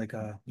became like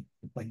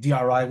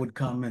DRI would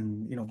come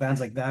and bands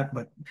like that.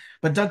 But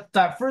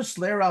that first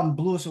Slayer album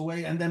blew us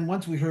away. And then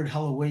once we heard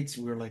Hell Awaits,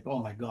 we were like, oh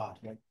my God.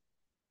 Like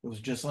it was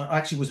just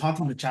actually it was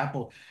Haunting the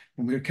Chapel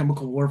when we heard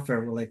Chemical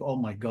Warfare. We're like, oh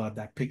my God,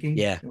 that picking.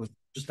 yeah. It was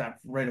just that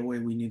right away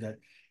we knew that.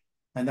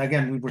 And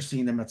again, we were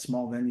seeing them at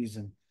small venues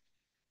and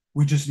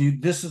we just knew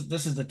this is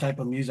the type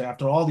of music.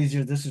 After all these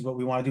years, this is what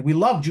we want to do. We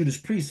love Judas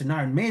Priest and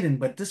Iron Maiden,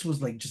 but this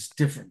was like just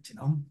different.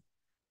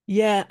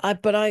 Yeah,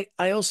 but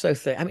I also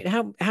think, I mean,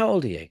 how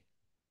old are you?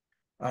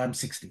 I'm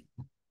 60.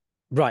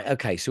 Right,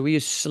 okay, so you're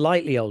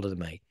slightly older than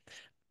me,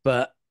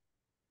 but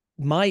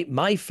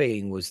my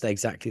feeling was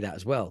exactly that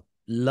as well.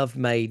 Love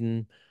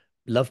Maiden,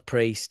 love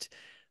Priest,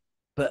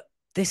 but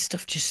this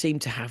stuff just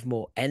seemed to have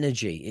more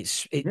energy.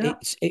 Yeah,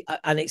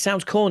 And it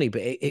sounds corny,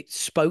 but it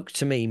spoke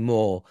to me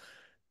more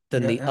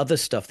than yeah, the yeah. other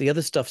stuff. The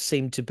other stuff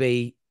seemed to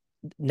be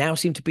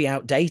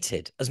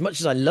outdated. As much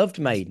as I loved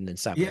Maiden and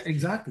Yeah, Sabbath.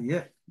 exactly.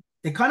 Yeah.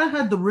 It kind of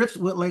had the riffs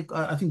with like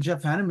I think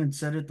Jeff Hanneman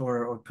said it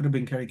or could have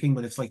been Kerry King,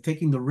 but it's like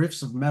taking the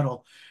riffs of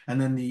metal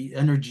and then the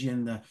energy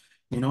and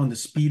the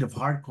speed of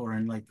hardcore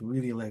and like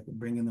really like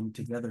bringing them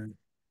together.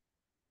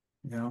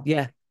 You know?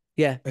 Yeah.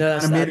 Yeah, It no,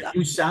 kind of made a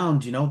new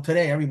sound, you know.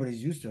 Today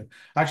everybody's used to it.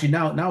 Actually,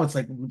 now it's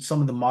like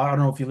some of the mod. I don't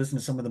know if you listen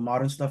to some of the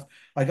modern stuff.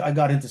 I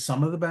got into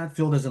some of the band.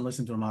 Phil doesn't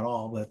listen to them at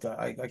all, but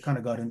I kind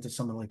of got into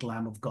some of like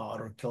Lamb of God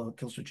or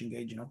Kill Switch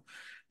Engage, you know,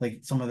 like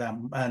some of that.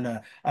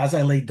 And As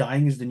I Lay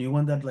Dying is the new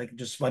one that like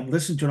just like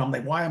listen to it. I'm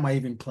like, why am I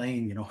even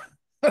playing? You know,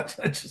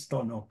 I just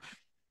don't know.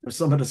 Or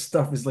some of the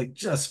stuff is like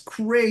just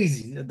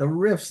crazy. The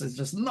riffs is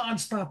just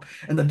nonstop,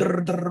 and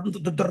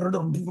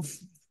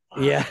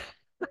yeah,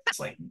 it's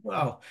like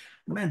wow,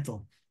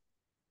 mental.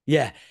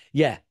 yeah,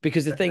 yeah.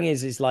 Because the thing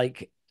is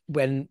like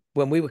when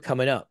we were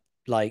coming up,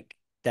 like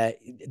that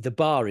the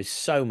bar is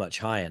so much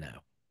higher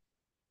now.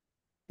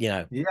 You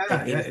know,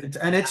 Yeah, yeah,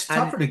 and it's and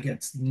tougher to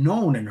get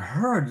known and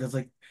heard. It's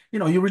like,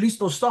 you release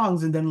those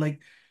songs and then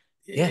like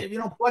yeah, if you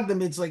don't plug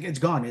them, it's like it's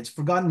gone. It's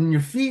forgotten in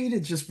your feed.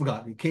 It's just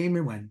forgotten. It came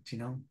and went, you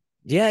know.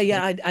 yeah,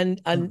 But yeah.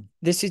 And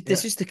this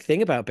yeah, is the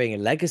thing about being a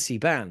legacy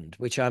band,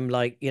 which I'm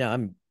like,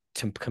 I'm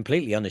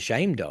completely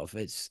unashamed of.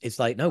 It's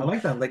like I no,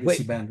 like that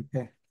legacy wait, band.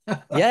 Okay.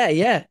 yeah,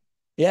 yeah,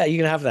 yeah. You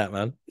can have that,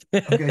 man.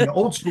 Okay, yeah,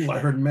 old school I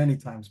heard many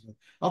times, but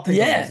I'll take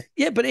a Yeah, legacy.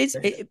 yeah, but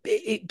Yeah,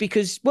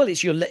 because well,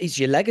 it's your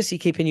legacy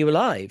keeping you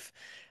alive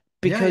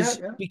yeah, yeah, because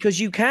yeah.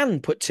 you can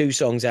put two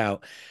songs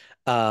out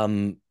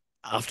um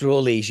after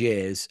all these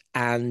years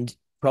and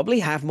probably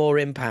have more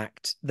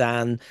impact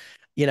than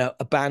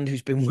a band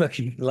who's been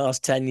working the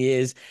last 10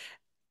 years,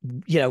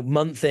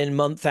 month in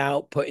month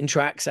out putting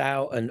tracks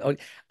out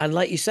and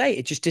like you say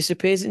it just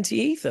disappears into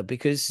ether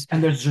because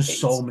And there's just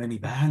so it's many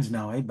bands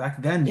now. Eh?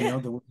 Back then, yeah.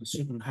 there was a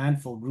certain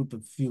handful group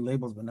of few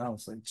labels, but now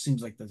it's like it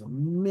seems like there's a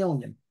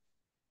million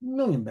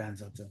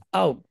bands out there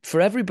Oh,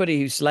 for everybody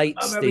who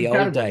of slates every the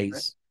old category,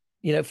 right? days,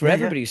 for Yeah, yeah.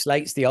 everybody who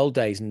slates the old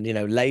days and,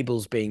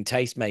 labels being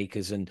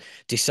tastemakers and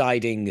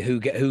deciding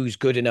who's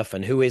good enough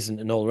and who isn't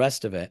and all the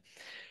rest of it.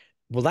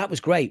 Well, that was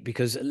great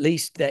because at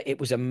least it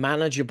was a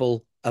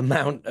manageable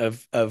amount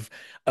of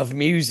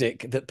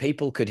music that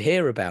people could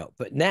hear about.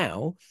 But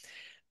now,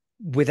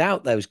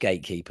 without those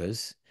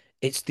gatekeepers,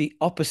 it's the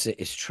opposite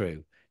is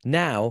true.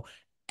 Now,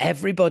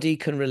 everybody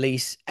can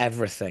release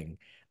everything.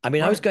 I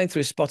mean, I was Right. going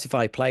through a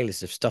Spotify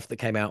playlist of stuff that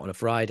came out on a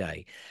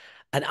Friday,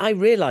 and I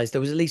realized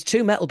there was at least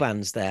two metal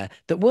bands there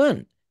that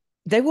weren't.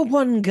 They were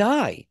one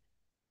guy.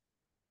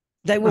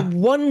 They were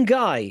one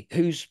guy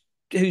who's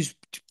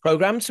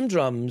programmed some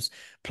drums,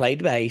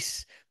 played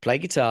bass,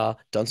 played guitar,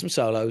 done some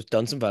solos,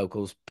 done some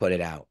vocals, put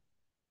it out.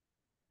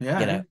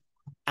 You Yeah, know, yeah.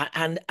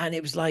 and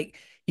it was like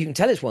you can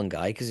tell it's one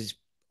guy because it's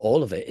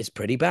all of it is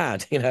pretty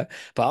bad.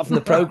 Apart from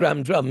the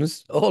programmed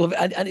drums, all of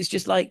it, and it's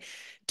just like,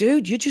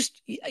 dude, you're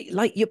just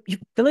like you're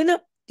filling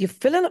up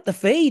the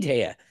feed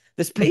here.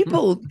 There's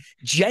people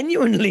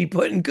genuinely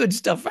putting good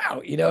stuff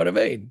out. You know what I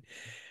mean?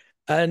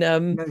 And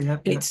Yeah, yeah,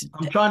 yeah. it's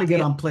I'm trying to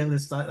get the on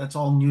playlists. That's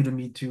all new to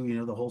me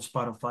too, the whole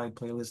Spotify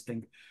playlist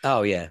thing.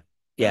 oh yeah,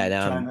 yeah. I'm No,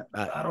 trying to,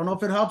 I don't know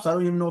if it helps. I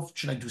don't even know if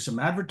should I do some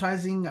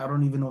advertising. I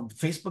don't even know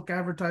Facebook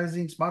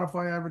advertising,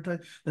 Spotify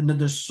advertising. And then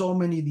there's so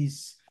many of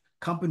these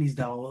companies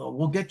that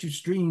will get you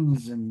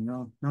streams and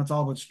now it's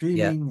all about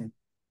yeah, streaming and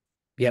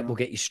you yeah. We'll know.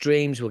 get you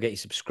streams, we'll get you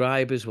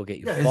subscribers, we'll get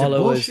you Yeah, is it followers,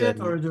 bullshit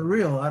or and is it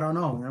real? I don't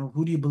know.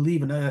 Who do you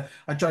believe in?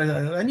 I try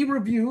any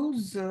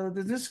reviews.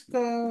 Is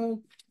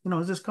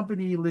this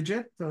company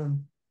legit?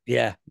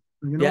 yeah,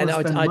 You don't yeah. want to No,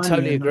 spend I money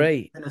totally and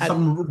agree. and And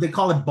some they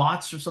call it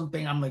bots or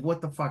something. I'm like,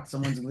 what the fuck?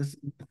 Someone's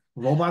listening.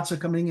 Robots are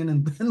coming in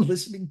and, and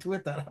listening to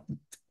it. That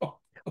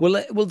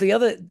well, the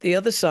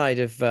other side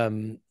of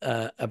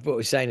what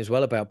we're saying as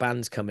well about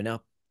bands coming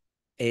up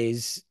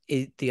is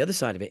the other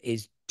side of it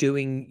is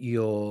doing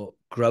your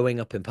growing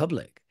up in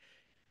public.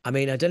 I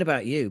mean, I don't know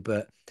about you,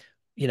 but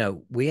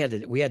we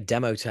had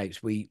demo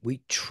tapes. We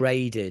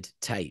traded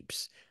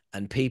tapes,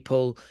 and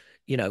people,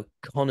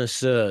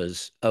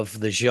 connoisseurs of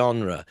the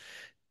genre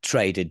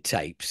traded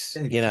tapes.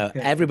 tapes.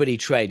 Okay. Everybody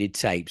traded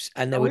tapes,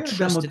 and Yeah, there were we have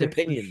demo trusted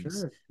tapes for opinions.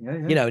 sure. Yeah,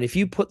 yeah. And if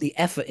you put the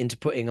effort into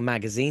putting a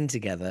magazine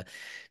together,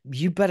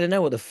 you better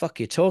know what the fuck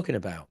you're talking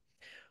about.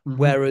 Hmm.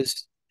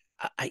 Whereas,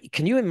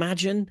 can you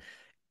imagine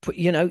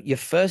your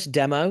first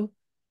demo,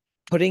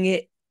 putting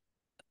it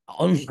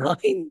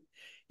online?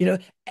 You know,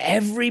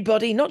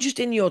 everybody, not just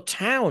in your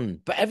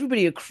town, but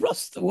everybody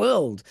across the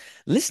world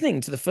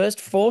listening to the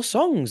first four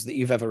songs that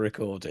you've ever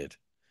recorded.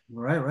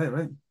 Right, right,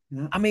 right.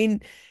 Yeah. I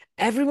mean,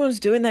 everyone's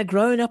doing their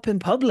growing up in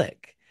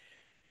public.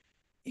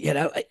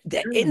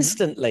 They're Sure, yeah.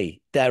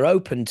 instantly they're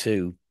open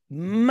to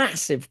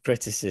massive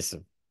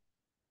criticism,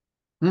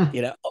 Hmm.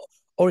 you know,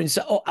 or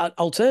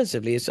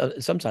alternatively,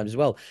 sometimes as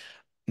well,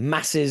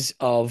 masses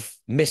of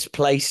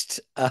misplaced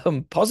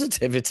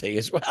positivity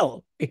as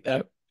well.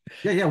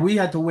 Yeah, yeah. We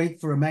had to wait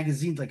for a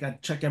magazine. Like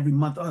I'd check every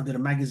month. Oh, did a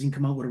magazine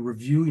come out with a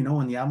review?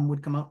 When the album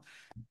would come out.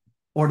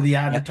 Or the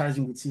Yep.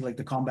 advertising would see like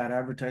the combat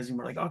advertising.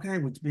 We're like, okay,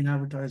 what's being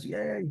advertised?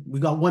 Yay. We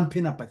got one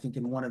pinup, I think,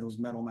 in one of those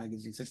metal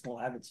magazines. I still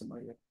have it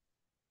somewhere. Yeah.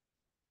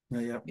 Yeah,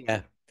 yeah.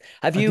 Yeah.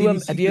 Have A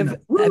you have DBC you ever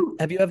pinup. Woo!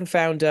 have you ever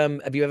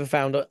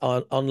found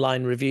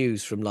online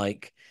reviews from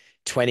like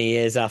 20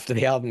 years after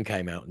the album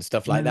came out and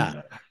stuff like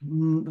that?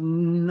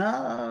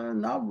 No,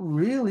 not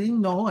really.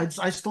 No, I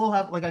still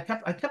have like I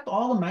kept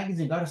all the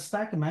magazines. Got a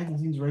stack of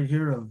magazines right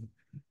here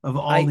of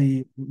all I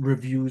the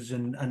reviews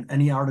and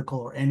any article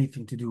or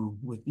anything to do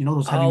with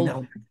those heavy I'll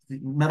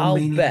metal I'll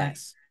bet.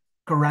 maniacs,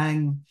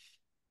 Kerrang.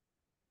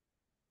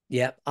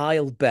 Yeah,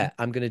 I'll bet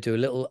I'm gonna do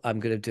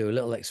a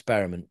little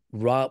experiment.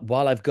 Right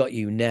while I've got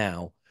you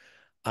now,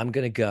 I'm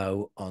gonna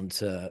go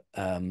onto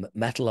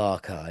Metal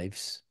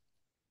Archives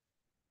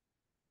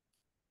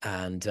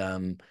and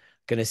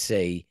gonna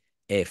see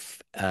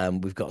if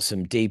we've got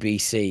some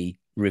DBC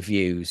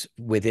reviews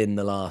within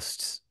the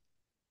last,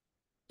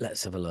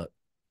 let's have a look,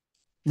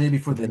 Maybe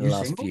for the within the new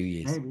last few singles,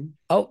 years. maybe.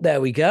 Oh,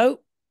 there we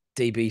go.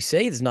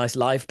 DBC. There's a nice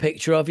live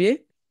picture of you.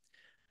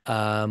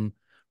 Um,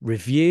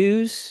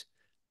 Reviews.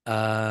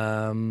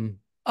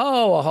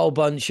 Oh, a whole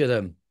bunch of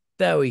them.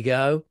 There we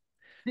go.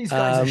 These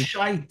guys are Um,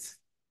 shite.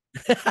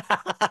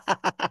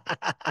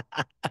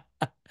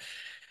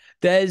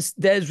 there's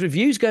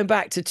reviews going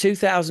back to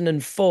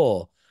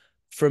 2004,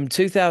 from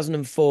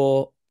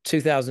 2004,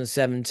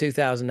 2007,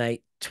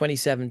 2008,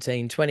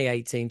 2017,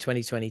 2018,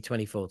 2020,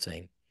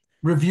 2014.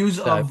 Reviews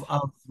So of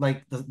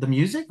like the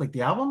music, like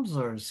the albums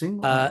or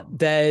single.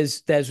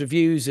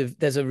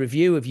 there's a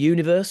review of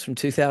Universe from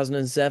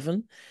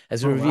 2007.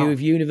 There's a Oh review wow.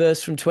 of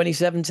Universe from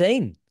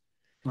 2017.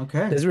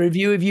 Okay. There's a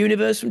review of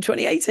Universe from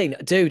 2018.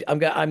 Dude,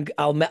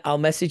 I'll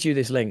message you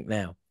this link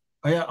now.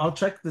 Oh yeah, I'll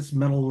check this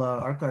metal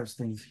archives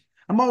things.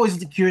 I'm always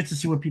curious to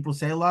see what people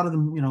say. A lot of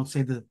them,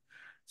 say the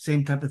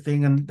same type of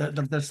thing, and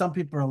there's some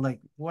people are like,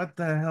 "What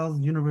the hell,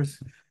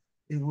 universe?"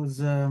 It was,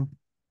 it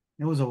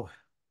was a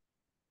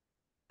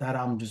that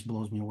album just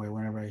blows me away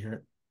whenever I hear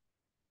it.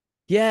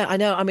 Yeah, I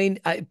know. I mean,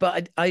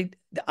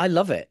 I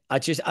love it.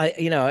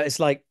 It's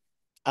like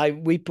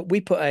we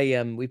put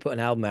an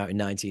album out in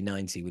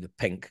 1990 with a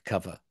pink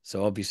cover.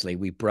 So obviously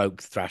we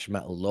broke thrash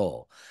metal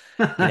law.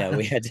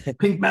 We had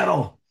Pink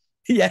metal.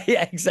 yeah,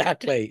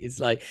 exactly. It's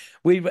like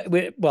we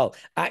well,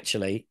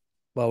 actually,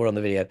 while we're on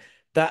the video,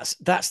 that's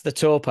the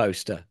tour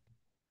poster.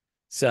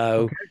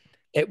 So Okay.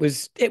 it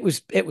was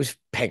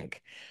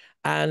pink.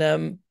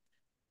 And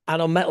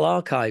and on Metal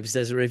Archives,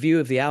 there's a review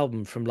of the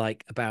album from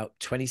like about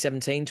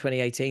 2017,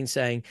 2018,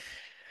 saying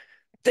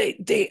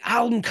the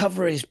album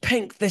cover is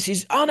pink. This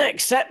is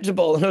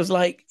unacceptable. And I was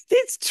like,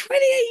 it's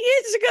 28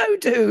 years ago,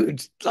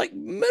 dude. Like,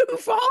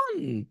 move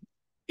on.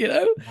 You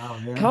know, Wow,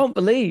 yeah. can't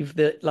believe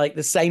that like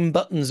the same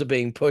buttons are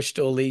being pushed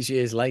all these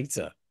years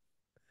later.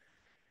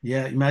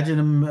 Yeah, imagine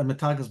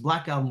Metallica's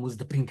Black Album was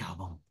the Pink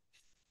album.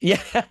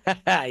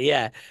 Yeah,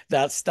 yeah,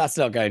 that's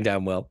not going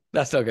down well.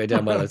 That's not going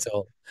down well at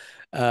all.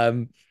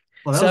 Um,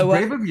 Well, that was so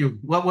brave of you.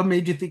 What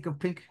made you think of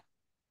Pink?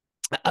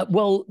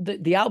 well,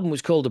 the album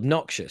was called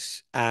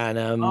Obnoxious,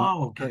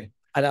 Oh, okay.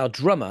 and our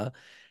drummer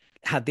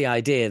had the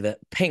idea that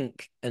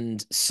pink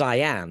and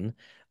cyan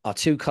are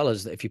two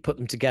colors that if you put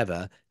them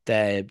together,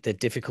 they're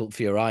difficult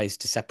for your eyes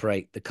to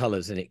separate the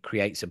colors, and it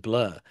creates a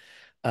blur.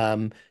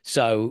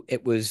 So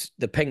it was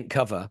the pink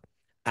cover,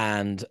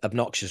 and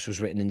Obnoxious was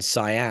written in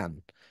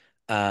cyan.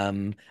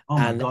 Um, Oh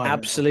my and God,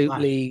 that's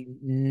black. absolutely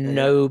Yeah, yeah.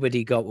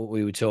 nobody got what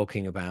we were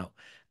talking about.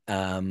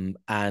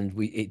 And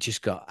we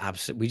just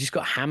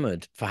got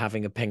hammered for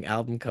having a pink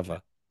album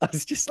cover. I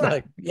was just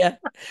like, yeah,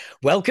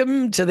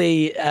 welcome to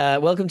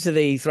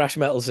the thrash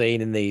metal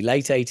scene in the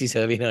late 80s,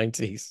 early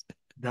 90s.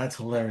 That's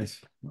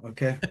hilarious.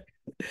 Okay.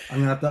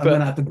 I'm gonna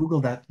But have to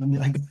Google that. Let me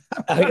like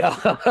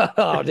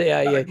oh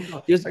dear, gotta yeah,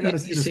 Google. you, I you gotta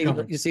see you this see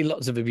cover. you see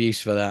lots of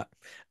abuse for that.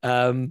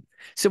 Um,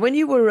 so when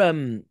you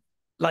were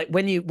like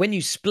when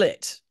you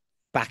split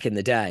back in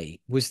the day,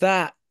 was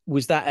that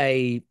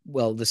a,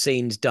 well, the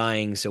scene's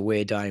dying, so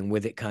we're dying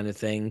with it kind of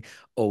thing,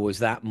 or was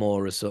that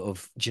more a sort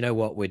of, do you know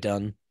what, we're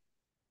done?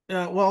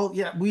 Well,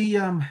 yeah, we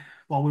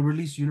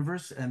released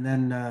Universe and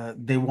then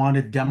they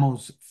wanted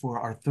demos for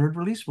our third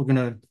release. We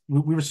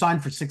were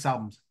signed for 6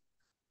 albums.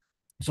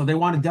 So they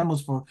wanted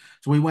demos so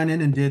we went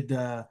in and did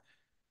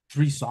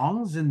 3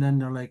 songs and then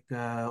they're like,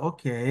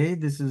 okay,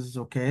 this is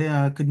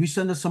okay. Could we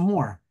send us some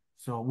more?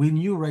 So we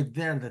knew right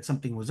there that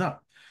something was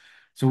up.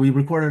 So we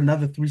recorded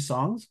another 3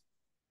 songs.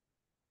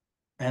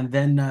 And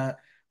then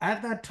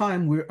at that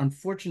time, we're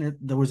unfortunate.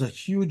 There was a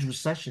huge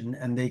recession,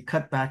 and they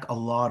cut back a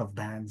lot of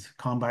bands.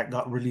 Combat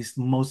got released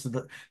most of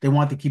the. They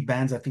want to keep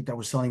bands. I think that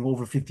were selling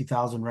over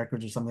 50,000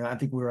 records or something. I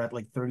think we were at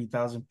like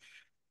 30,000.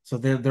 So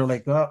they're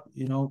like, oh,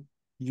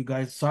 you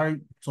guys,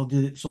 sorry. So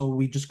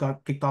we just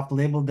got kicked off the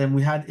label. Then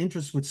we had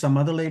interest with some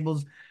other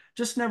labels,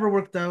 just never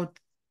worked out.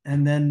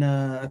 And then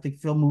I think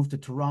Phil moved to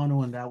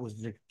Toronto, and that was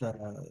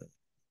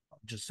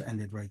just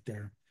ended right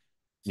there.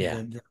 So Yeah.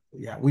 then,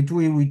 yeah,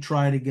 we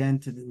tried again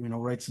to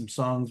write some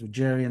songs with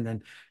Jerry,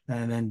 and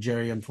then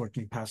Jerry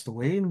unfortunately passed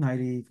away in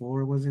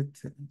 '94, was it?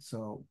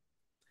 So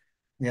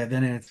yeah,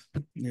 then it's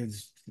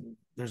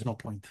there's no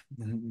point.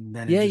 And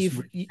then it Yeah,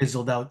 just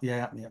fizzled out.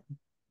 Yeah, yeah,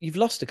 you've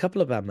lost a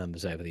couple of band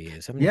members over the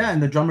years, haven't yeah. you?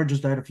 And the drummer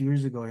just died a few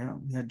years ago. Yeah,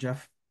 yeah,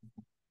 Jeff.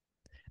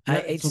 Yeah,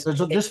 so It's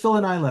there's it, just Phil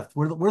and I left.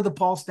 We're the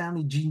Paul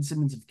Stanley, Gene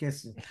Simmons of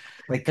Kiss.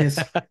 Like Kiss,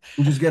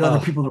 we just get other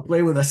oh, people to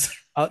play with us.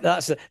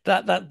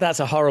 that's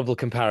a horrible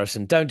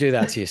comparison. Don't do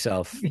that to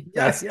yourself. Yeah,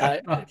 That's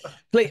yeah.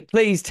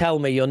 please tell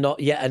me you're not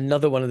yet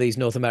another one of these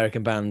North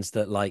American bands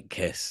that like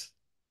Kiss.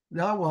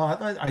 No, well,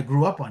 I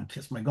grew up on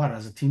Kiss. My God,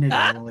 as a teenager,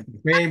 that was like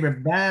my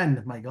favorite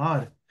band. My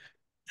God,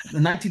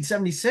 the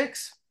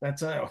 1976.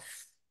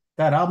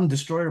 That album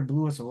Destroyer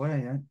blew us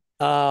away. Yeah,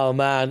 Oh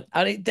man,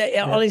 and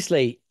yeah,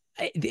 honestly,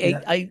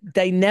 yeah.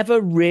 they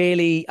never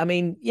really. I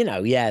mean,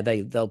 yeah,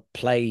 they'll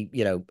play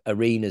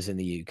arenas in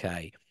the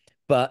UK,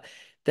 but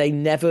they've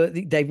never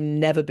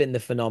been the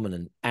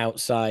phenomenon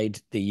outside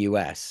the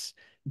US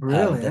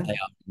Really? that Eh? they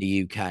are in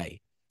the UK,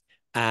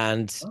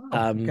 and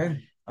Oh,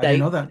 okay. I didn't they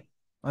know that.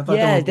 I thought they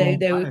yeah were they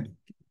were worldwide.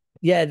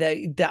 yeah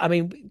they I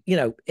mean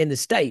in the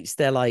States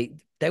they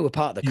were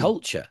part of the Huge.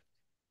 culture.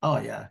 Oh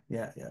yeah,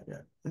 yeah, yeah, yeah.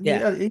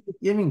 Yeah, Yeah,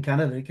 even in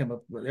Canada, they came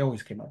up. They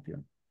always came up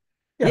here.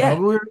 Yeah, but yeah.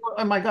 we were.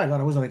 Oh my God,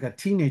 I was like a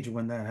teenager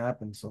when that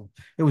happened, so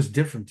it was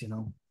different.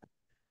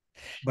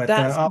 But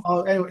That's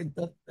anyway,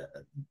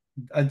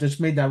 I just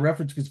made that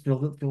reference because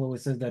Phil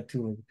always says that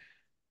too.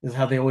 Is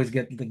how they always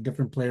get the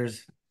different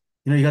players.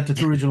 You got the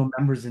two original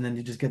members, and then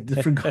you just get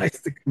different guys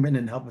to come in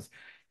and help us.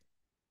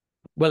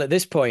 Well, at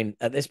this point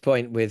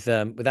with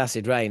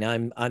Acid Rain,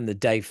 I'm the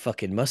Dave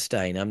fucking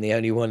Mustaine. I'm the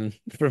only one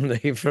The from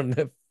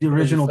the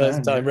original first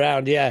band, yeah. time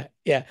round. Yeah,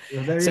 yeah.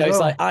 So there you So it's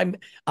like go.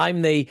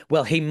 I'm the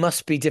well, he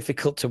must be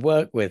difficult to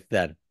work with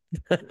then.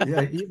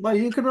 Yeah, well,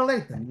 you can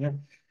relate then, yeah.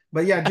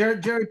 But yeah,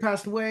 Jerry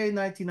passed away in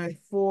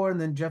 1994,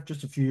 and then Jeff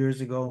just a few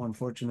years ago.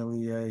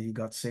 Unfortunately, he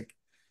got sick.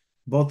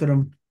 Both of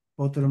them,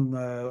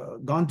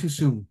 gone too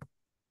soon.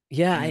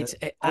 Yeah, Uh, it's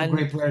all and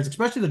great players,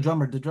 especially the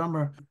drummer. The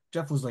drummer,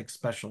 Jeff was like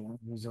special.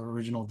 He was the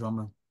original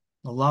drummer. A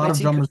but lot of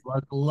drummers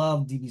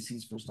love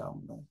DBC's first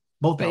album, though.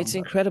 Both it's albums are.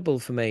 incredible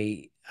for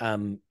me.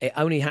 It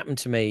only happened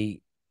to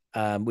me.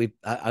 We've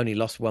only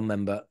lost one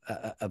member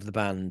of the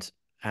band,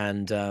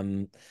 and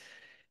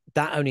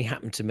that only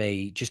happened to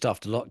me just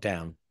after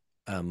lockdown.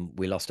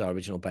 We lost our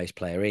original bass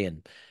player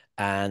Ian,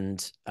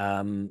 and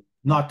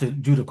Not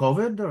due to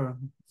COVID or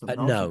something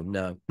else. no,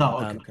 no, No,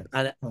 okay, okay.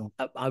 and Oh.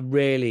 I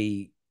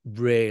really,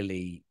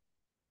 really,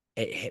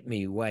 it hit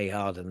me way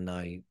harder than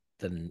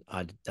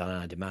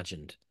I'd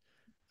imagined.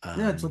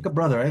 Yeah, it's like Um, a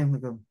brother, eh?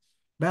 Like a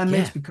bandmates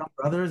yeah, become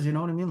brothers, you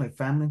know what I mean? Like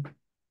family.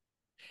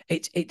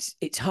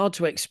 it's hard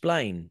to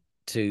explain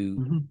to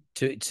Hmm.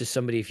 to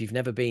somebody if you've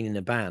never been in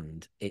a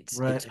band. It's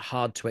Right.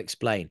 hard to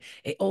explain.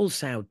 It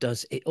also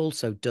does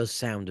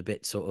sound a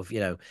bit sort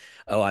of,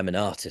 oh, I'm an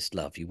artist,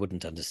 love, you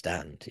wouldn't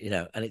understand,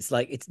 and it's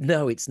like it's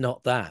no, it's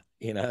not that.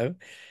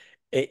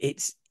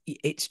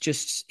 It's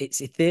just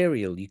it's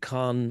ethereal. You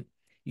can't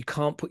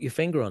put your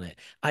finger on it.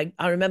 I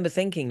remember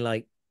thinking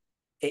like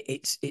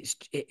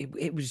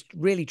it was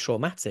really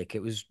traumatic.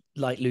 It was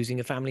like losing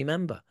a family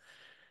member,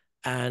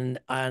 and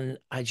I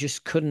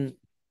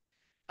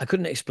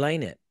couldn't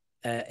explain it.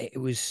 It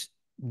was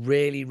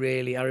really,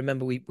 really. I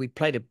remember we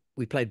played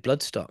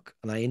Bloodstock,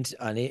 and I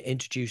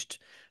introduced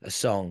a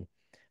song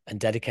and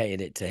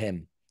dedicated it to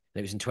him. And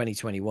it was in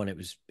 2021. It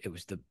was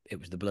the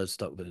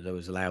Bloodstock that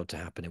was allowed to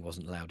happen. It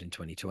wasn't allowed in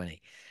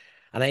 2020,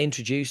 and I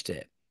introduced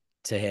it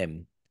to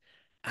him,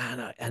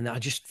 and I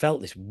just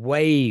felt this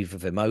wave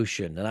of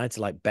emotion, and I had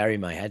to like bury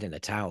my head in a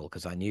towel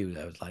because I knew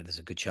there was like there's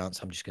a good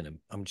chance I'm just gonna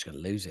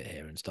lose it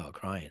here and start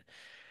crying.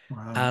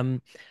 Wow.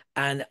 Um,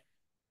 and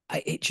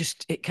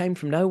it came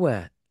from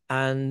nowhere,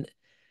 and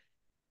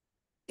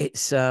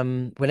it's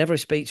whenever I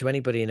speak to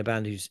anybody in a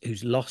band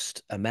who's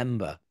lost a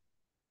member,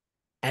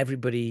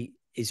 everybody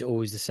is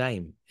always the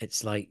same.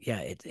 It's like, yeah,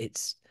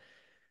 it's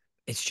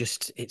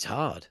just it's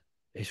hard.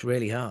 It's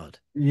really hard.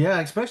 Yeah,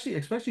 especially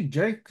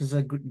Jay, because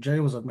Jay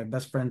was like my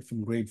best friend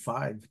from grade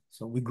 5.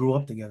 So we grew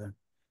up together.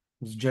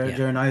 It was Yeah.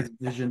 Jerry and I's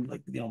vision,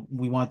 like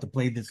we wanted to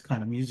play this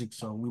kind of music.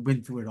 So we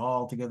went through it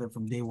all together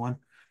from day one.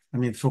 I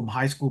mean, from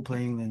high school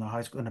playing in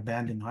a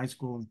band in high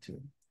school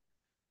to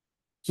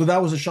so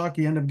that was a shock.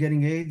 He ended up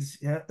getting AIDS.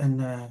 Yeah,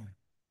 and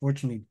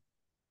fortunately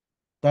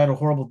died a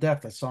horrible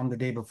death. I saw him the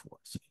day before.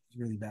 So it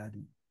was really bad.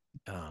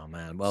 Oh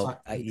man. Well,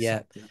 Sucked. It yeah.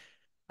 sucked. Yeah.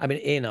 I mean,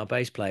 Ian, our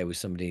bass player, was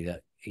somebody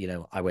that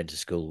I went to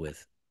school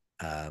with,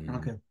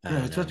 Okay. Yeah,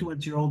 and especially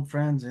with your old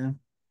friends. Yeah.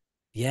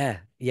 yeah,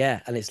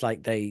 yeah, and it's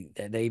like they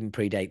even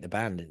predate the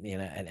band,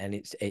 and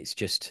it's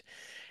just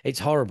it's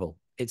horrible.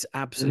 It's It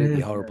absolutely is.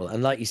 Yeah. horrible.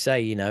 And like you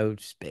say,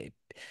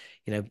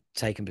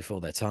 taken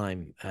before their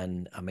time.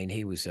 And I mean,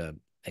 he was an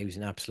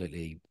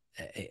absolutely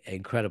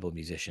incredible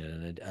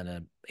musician and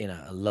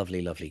a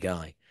lovely, lovely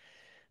guy.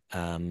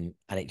 And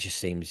it just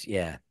seems,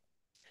 yeah,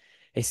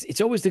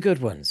 it's always the good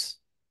ones.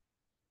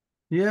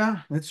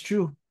 Yeah, that's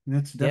true.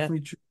 That's Yeah,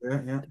 definitely true.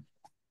 Yeah, yeah.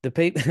 the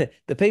people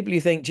the people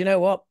you think, do you know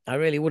what? I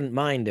really wouldn't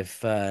mind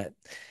if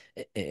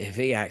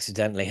he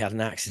accidentally had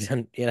an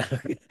accident.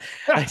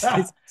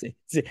 It's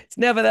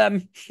never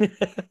them.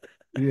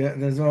 Yeah,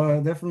 there's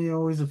definitely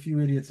always a few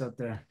idiots out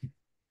there.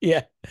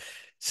 Yeah.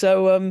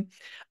 So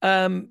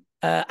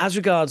as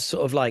regards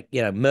sort of like,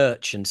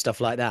 merch and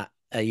stuff like that,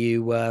 are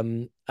you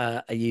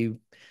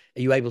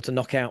are you able to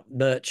knock out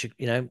merch,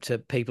 to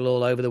people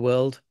all over the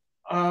world?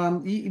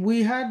 We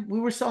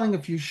were selling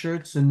a few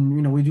shirts,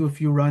 and we do a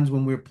few runs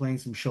when we were playing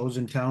some shows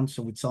in town,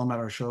 so we'd sell them at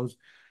our shows,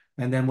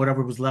 and then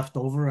whatever was left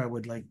over, I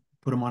would like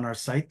put them on our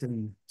site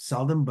and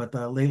sell them. But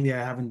lately,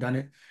 I haven't done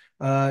it.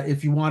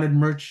 If you wanted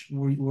merch,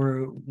 we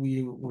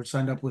were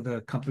signed up with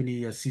a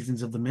company,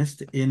 Seasons of the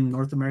Mist, in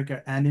North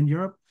America and in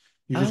Europe.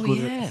 You just Oh go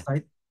to their yeah,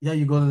 site. Yeah,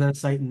 you go to their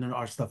site, and then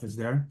our stuff is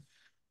there.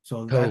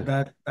 So that cool.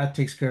 that that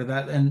takes care of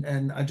that.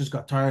 And I just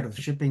got tired of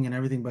shipping and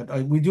everything, but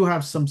we do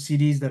have some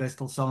CDs that I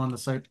still sell on the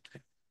site.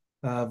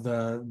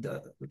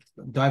 The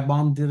Dive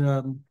Bomb did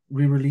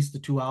re-release the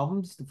two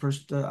albums, the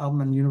first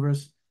album in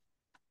Universe,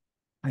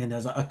 and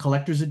as a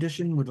collector's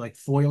edition with like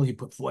foil. He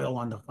put foil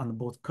on the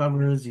both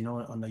covers,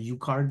 on the U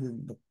card,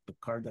 the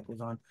card that was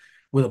on,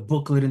 with a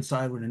booklet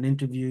inside with an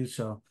interview.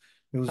 So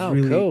it was Oh,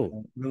 really,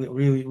 cool. really,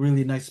 really,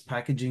 really nice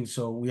packaging.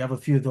 So we have a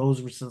few of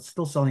those. We're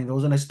still selling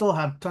those, and I still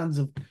have tons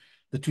of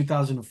the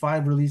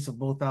 2005 release of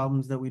both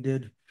albums that we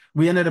did.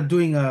 We ended up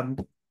doing a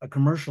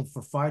commercial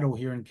for Fido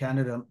here in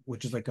Canada,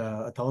 which is like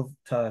a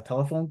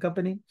telephone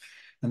company,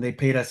 and they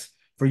paid us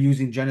for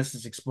using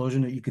Genesis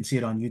Explosion. You can see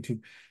it on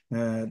YouTube.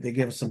 They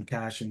gave us some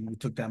cash, and we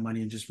took that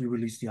money and just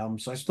re-released the album.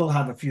 So I still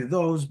have a few of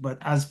those. But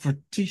as for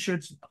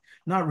T-shirts,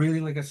 not really.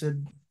 Like I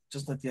said,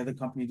 just let the other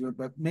company do it.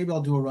 But maybe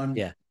I'll do a run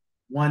Yeah,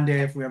 one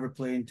day if we ever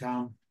play in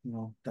town.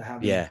 To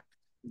have them. yeah.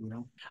 You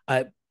know.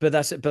 But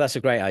that's a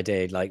great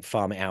idea. Like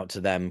farm it out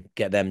to them,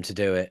 get them to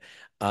do it.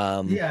 Yeah,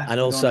 And we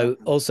don't have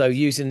to. also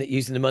using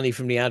the money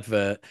from the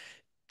advert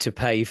to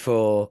pay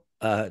for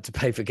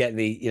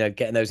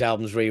getting those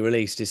albums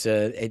re-released is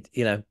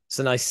it's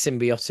a nice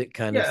symbiotic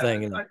kind of Yeah,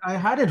 thing, isn't it? I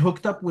had it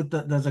hooked up with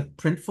there's a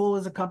Printful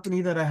as a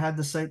company that I had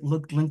the site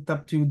linked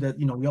up to, that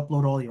you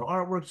upload all your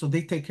artwork, so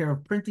they take care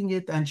of printing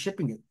it and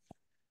shipping it.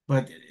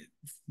 But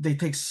they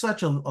take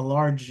such a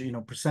large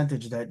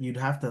percentage that you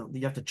have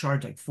to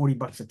charge like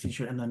 $40 a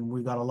t-shirt. And then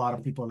we got a lot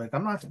of people like,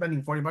 I'm not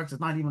spending $40.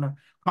 It's not even a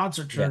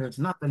concert Yeah, shirt. It's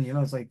nothing.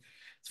 It's like,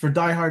 it's for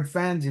diehard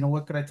fans.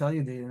 What could I tell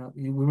you?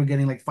 We were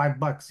getting like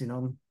 $5.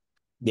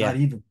 yeah. Not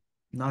even,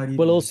 not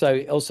Well, even.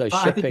 also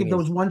I think shipping if there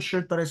is. was one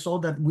shirt that I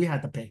sold that we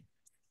had to pay.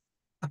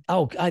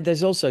 Oh,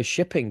 there's also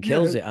shipping Yeah,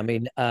 kills it. I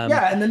mean,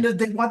 yeah, and then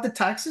they want the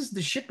taxes,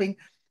 the shipping,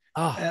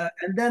 oh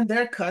and then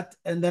their cut,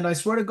 and then I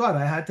swear to God,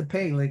 I had to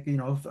pay like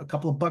a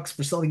couple of bucks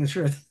for selling the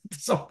shirt.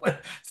 So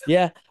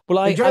yeah.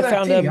 Well, enjoy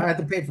that tea. I had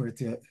to pay for it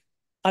too.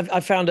 I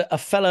found a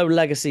fellow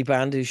legacy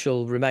band who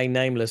shall remain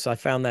nameless. I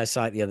found their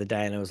site the other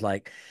day, and I was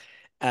like,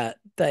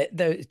 they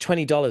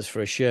 $20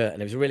 for a shirt,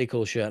 and it was a really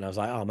cool shirt, and I was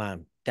like, oh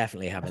man,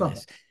 definitely I having thought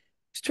that. this.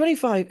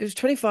 It was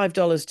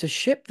 $25 to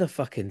ship the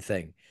fucking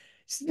thing.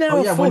 It's Oh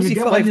now a yeah, when the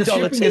 $45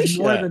 shipping is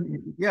more t-shirt.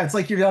 than, yeah, it's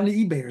like you're on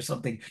eBay or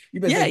something.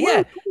 eBay's Yeah, like, whoa,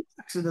 yeah,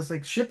 $20, and it's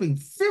like shipping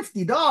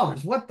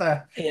 $50. What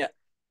the? yeah.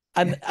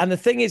 And the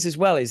thing is as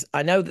well is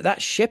I know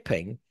that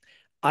shipping,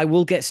 I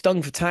will get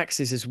stung for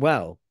taxes as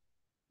well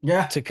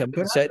Yeah, to come.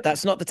 could So happen.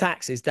 that's not the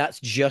taxes, that's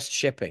just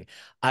shipping.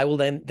 I will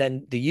then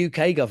the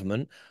UK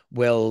government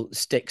will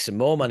stick some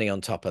more money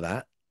on top of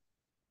that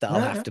I'll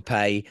Yeah, have yeah, to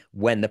pay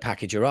when the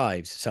package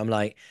arrives. So I'm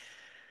like,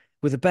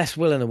 with the best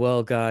will in the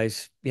world,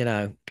 guys,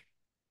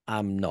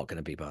 I'm not going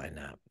to be buying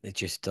that. It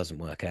just doesn't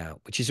work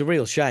out, which is a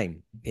real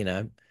shame.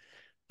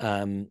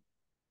 Um,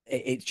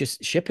 it's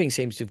just shipping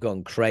seems to have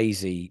gone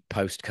crazy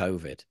post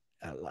COVID.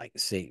 Like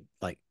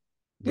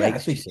yeah. I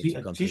rates just think seem to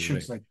have a gone through the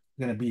t-shirt's roof. like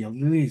gonna be at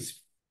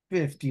least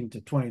 $15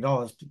 to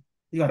 $20.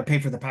 You got to pay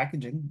for the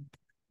packaging,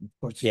 of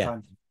course, it's Yeah.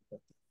 time. Yeah,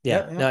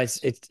 Yeah, yeah. no,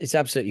 it's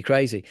absolutely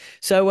crazy.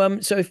 So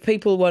if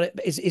people want it,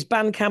 is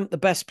Bandcamp the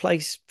best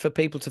place for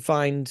people to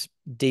find Yeah,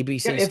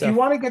 DBC if you stuff?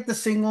 want to get the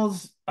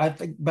singles, I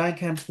think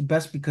Bandcamp's the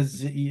best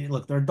because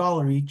look, they're a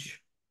dollar each.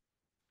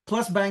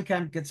 Plus,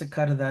 Bandcamp gets a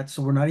cut of that,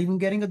 so we're not even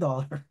getting a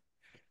dollar.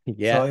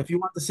 So Yeah, if you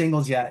want the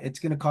singles, yeah, it's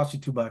gonna cost you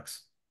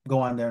 $2. Go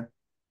on there.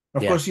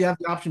 Of yeah. course, you have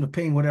the option of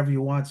paying whatever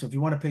you want. So if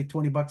you want to pay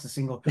 $20 a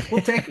single,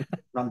 we'll take it.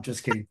 I'm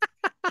just kidding.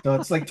 So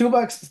it's like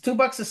 $2,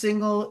 $2 a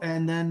single,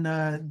 and then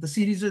the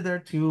CDs are there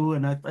too.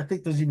 And I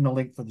think there's even a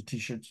link for the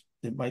t-shirts.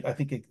 I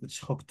think it's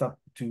hooked up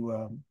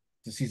to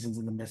the Seasons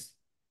in the Mist.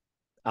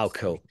 Oh,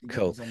 cool,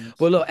 cool. Seasons in the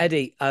Well, Mist. look,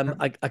 Eddie, Yeah.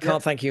 I Yeah.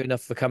 can't thank you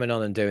enough for coming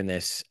on and doing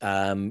this.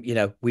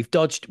 We've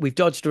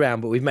dodged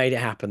around, but we've made it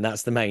happen.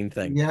 That's the main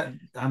thing. Yeah,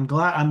 I'm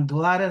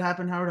glad it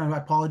happened, Howard. I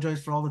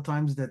apologize for all the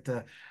times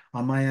that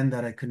on my end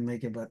that I couldn't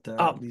make it, but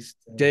Oh, at least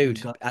we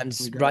dude, got and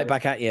we got right it.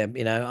 back at you.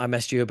 I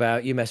messed you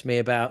about, you messed me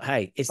about.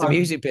 Hey, it's the Uh,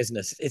 music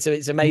business.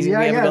 It's amazing yeah,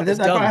 we ever yeah. got this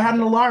I done. had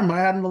an alarm. I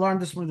had an alarm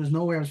this morning. There's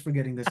no way I was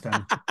forgetting this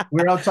time.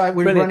 We were outside.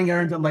 We were Brilliant. running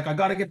errands. I'm like, I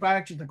gotta get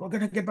back. She's like, we're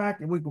gonna get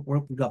back, and we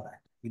got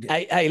back. We did.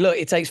 Hey, look,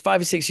 it takes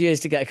 5 or 6 years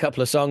to get a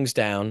couple of songs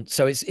down,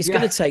 so it's going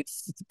to Yeah. take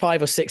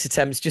 5 or 6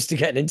 attempts just to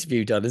get an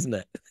interview done, isn't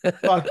it?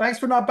 Well, thanks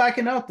for not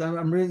backing out.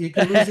 I'm really. You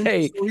can lose Hey,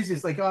 interest so easy.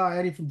 It's like, oh,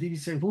 Eddie from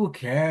DBC. Who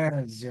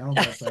cares?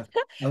 But at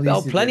well,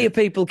 least you did plenty it. of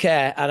people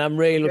care, and I'm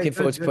really Okay, looking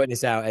forward good, to good. putting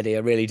this out, Eddie. I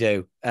really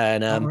do.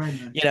 And All right,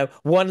 man.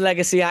 one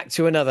legacy act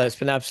to another. It's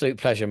been an absolute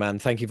pleasure, man.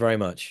 Thank you very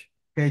much.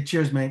 Okay,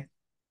 cheers, mate.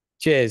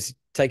 Cheers.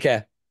 Take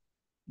care.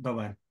 Bye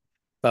bye.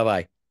 Bye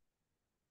bye.